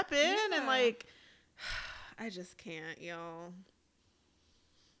gonna step in and like, I just can't, y'all.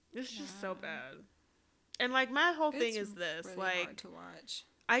 It's just so bad. And like, my whole thing is this, really like, hard to watch.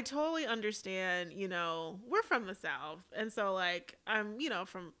 I totally understand, you know, we're from the South. And so, like, I'm, you know,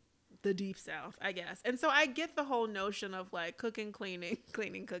 from the deep South, I guess. And so I get the whole notion of, like, cooking, cleaning,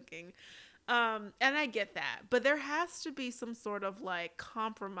 cooking. And I get that. But there has to be some sort of, like,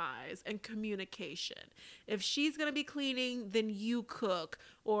 compromise and communication. If she's going to be cleaning, then you cook.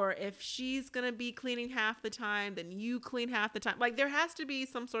 Or if she's going to be cleaning half the time, then you clean half the time. Like, there has to be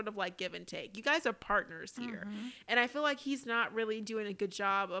some sort of, like, give and take. You guys are partners here. Mm-hmm. And I feel like he's not really doing a good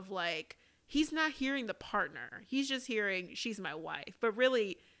job of, like, he's not hearing the partner. He's just hearing, she's my wife. But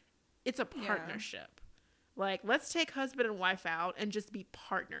really, it's a partnership. Yeah. Like, let's take husband and wife out and just be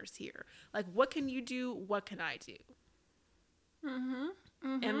partners here. Like, what can you do? What can I do? Mm-hmm.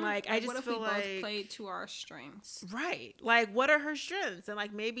 Mm-hmm. And, like, I just feel like... what if we both played to our strengths? Right. Like, what are her strengths? And,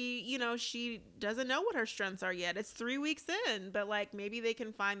 like, maybe, you know, she doesn't know what her strengths are yet. It's 3 weeks in, but, like, maybe they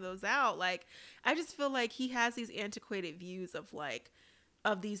can find those out. Like, I just feel like he has these antiquated views of, like,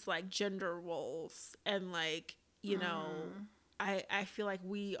 of these, like, gender roles. And, like, you know, I feel like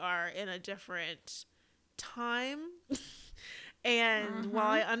we are in a different... time And while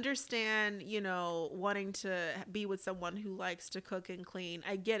I understand, you know, wanting to be with someone who likes to cook and clean,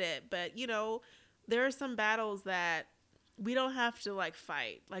 I get it. But, you know, there are some battles that we don't have to like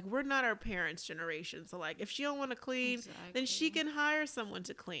fight. Like, we're not our parents' generation. So like, if she don't want to clean, then she can hire someone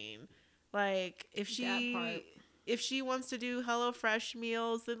to clean. Like, if she wants to do HelloFresh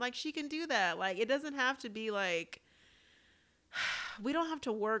meals, then like she can do that. Like, it doesn't have to be like, we don't have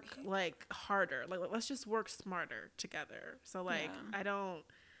to work like harder. Like, let's just work smarter together. So like, I don't.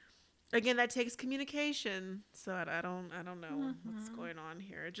 Again, that takes communication. So I don't know what's going on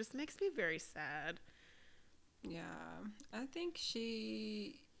here. It just makes me very sad. Yeah, I think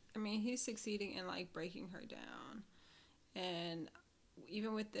he's succeeding in like breaking her down, and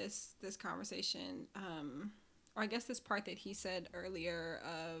even with this conversation, or I guess this part that he said earlier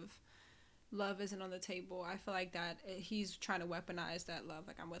of love isn't on the table. I feel like that he's trying to weaponize that love.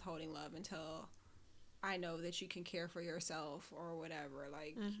 Like, I'm withholding love until I know that you can care for yourself or whatever.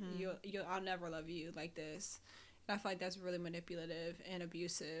 Like, I'll never love you like this. And I feel like that's really manipulative and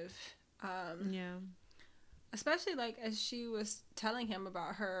abusive. Yeah. Especially like as she was telling him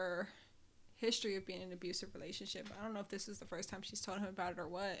about her history of being in an abusive relationship. I don't know if this is the first time she's told him about it or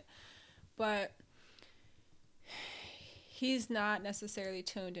what, but he's not necessarily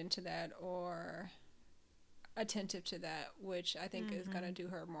tuned into that or attentive to that, which I think is going to do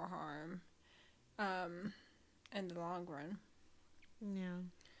her more harm in the long run. Yeah.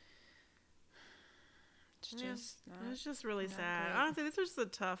 It's just really sad. Great. Honestly, this was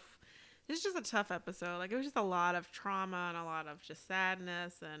just a tough episode. Like, it was just a lot of trauma and a lot of just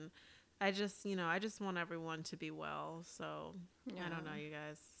sadness, and I just want everyone to be well. So I don't know, you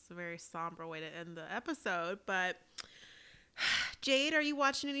guys. It's a very somber way to end the episode, but Jade, are you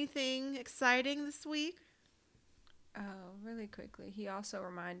watching anything exciting this week? Oh, really quickly. He also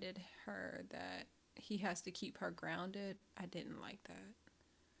reminded her that he has to keep her grounded. I didn't like that.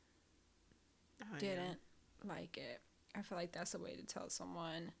 Didn't like it. I feel like that's a way to tell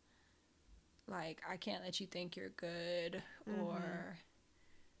someone, like, I can't let you think you're good, or,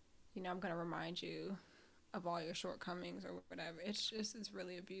 you know, I'm going to remind you of all your shortcomings or whatever. It's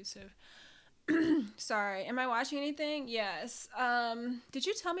really abusive. Sorry. Am I watching anything? Yes. Did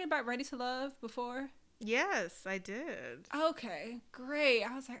you tell me about Ready to Love before? Yes, I did. Okay, great.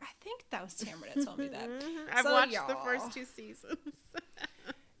 I was like, I think that was Tamara that told me that. I've watched the first 2 seasons.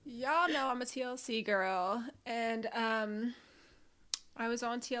 Y'all know I'm a TLC girl, and I was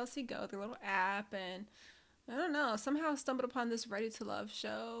on TLC Go, the little app, and I don't know, somehow stumbled upon this Ready to Love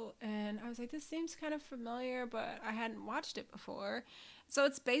show, and I was like, this seems kind of familiar, but I hadn't watched it before. So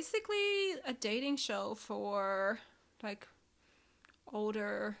it's basically a dating show for like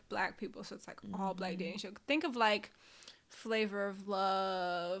older Black people, so it's like all Black dating show. Think of like Flavor of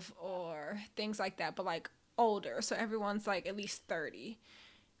Love or things like that, but like older, so everyone's like at least 30.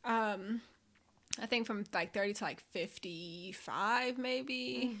 I think from like 30 to like 55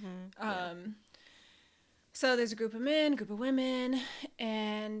 maybe. So there's a group of men, group of women,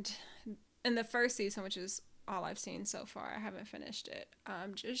 and in the first season, which is all I've seen so far, I haven't finished it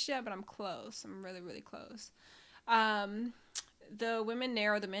just yet, but I'm close. I'm really, really close. The women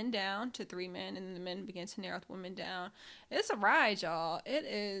narrow the men down to 3 men, and the men begin to narrow the women down. It's a ride, y'all.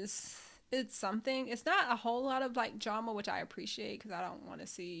 It's something. It's not a whole lot of like drama, which I appreciate, because I don't want to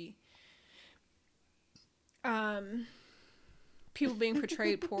see people being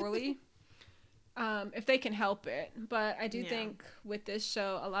portrayed poorly. If they can help it. But I do think with this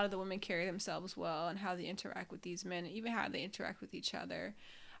show, a lot of the women carry themselves well, and how they interact with these men, and even how they interact with each other.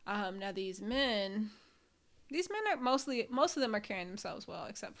 Now these men are most of them are carrying themselves well,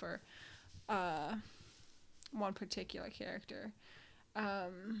 except for one particular character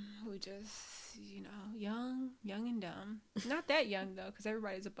who just, you know, young and dumb. Not that young though, because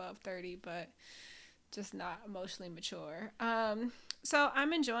everybody's above 30, but just not emotionally mature. So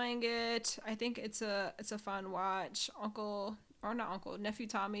I'm enjoying it. I think it's a fun watch. Nephew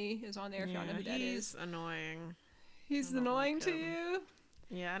Tommy is on there, if y'all know who that is. He's annoying. He's annoying to you?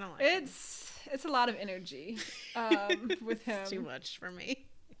 Yeah, I don't like him. It's a lot of energy with him. It's too much for me.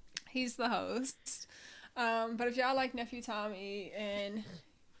 He's the host. But if y'all like Nephew Tommy and,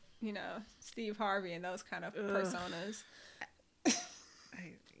 you know, Steve Harvey and those kind of personas.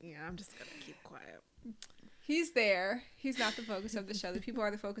 I'm just going to keep quiet. He's there. He's not the focus of the show. The people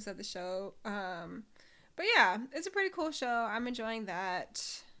are the focus of the show. But yeah, it's a pretty cool show. I'm enjoying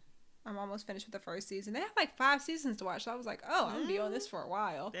that. I'm almost finished with the first season. They have like 5 seasons to watch. So I was like, I'm going to be on this for a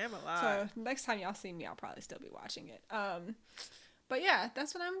while. They have a lot. So next time y'all see me, I'll probably still be watching it. But yeah,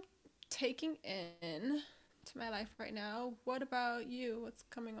 that's what I'm taking in to my life right now. What about you? What's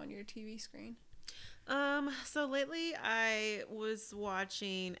coming on your TV screen? So lately I was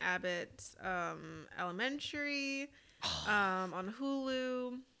watching Abbott Elementary on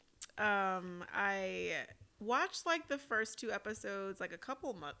Hulu. I watched like the first 2 episodes like a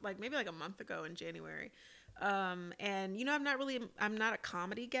couple months, like maybe like a month ago in January. And I'm not a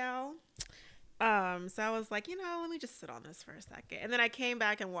comedy gal. So I was like, let me just sit on this for a second. And then I came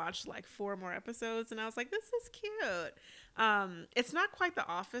back and watched like 4 more episodes and I was like, this is cute. It's not quite The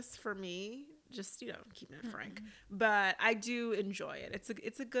Office for me, just, keeping it frank, but I do enjoy it.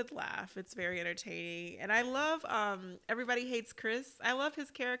 It's a good laugh. It's very entertaining. And I love, Everybody Hates Chris. I love his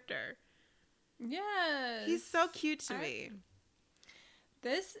character. Yes. He's so cute to me.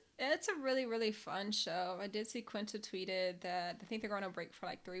 It's a really, really fun show. I did see Quinta tweeted that I think they're going on break for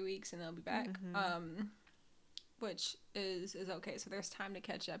like 3 weeks and they'll be back. Which is okay. So there's time to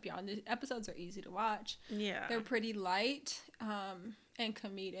catch up, y'all. And the episodes are easy to watch. Yeah. They're pretty light, and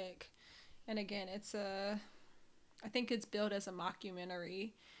comedic. And again, I think it's billed as a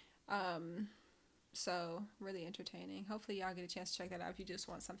mockumentary. So really entertaining. Hopefully y'all get a chance to check that out if you just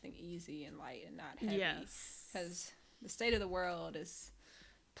want something easy and light and not heavy. Yes. Because the state of the world is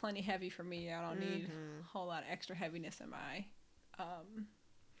plenty heavy for me. I don't need a whole lot of extra heaviness in my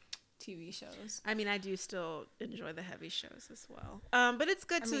TV shows. I mean, I do still enjoy the heavy shows as well. But it's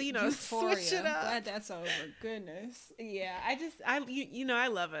good to, Euphoria. switch it up. Glad that's over. Goodness. Yeah, I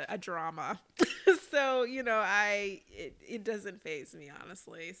love a drama. So, it doesn't faze me,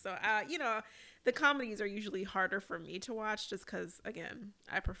 honestly. So, the comedies are usually harder for me to watch just because, again,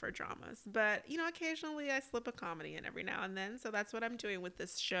 I prefer dramas. But, occasionally I slip a comedy in every now and then. So that's what I'm doing with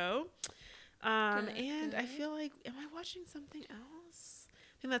this show. Good. I feel like, am I watching something else?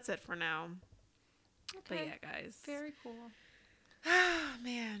 I think that's it for now. Okay. But yeah, guys. Very cool. Oh,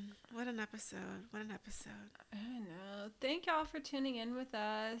 man. What an episode. I know. Thank y'all for tuning in with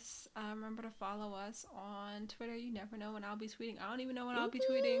us. Remember to follow us on Twitter. You never know when I'll be tweeting. I don't even know when I'll be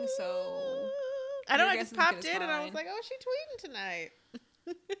tweeting, so... I just popped in and I was like, oh, she tweeting tonight.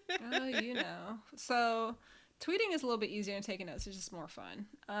 So, tweeting is a little bit easier than taking notes. It's just more fun.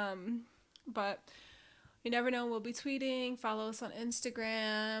 But... you never know, we'll be tweeting. Follow us on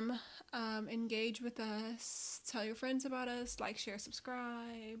Instagram. Engage with us. Tell your friends about us. Like, share,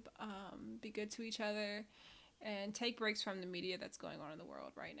 subscribe. Be good to each other. And take breaks from the media that's going on in the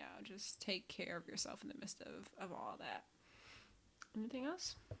world right now. Just take care of yourself in the midst of all that. Anything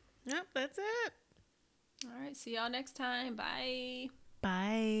else? Yep, that's it. All right, see y'all next time. Bye.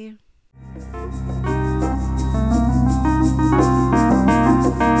 Bye.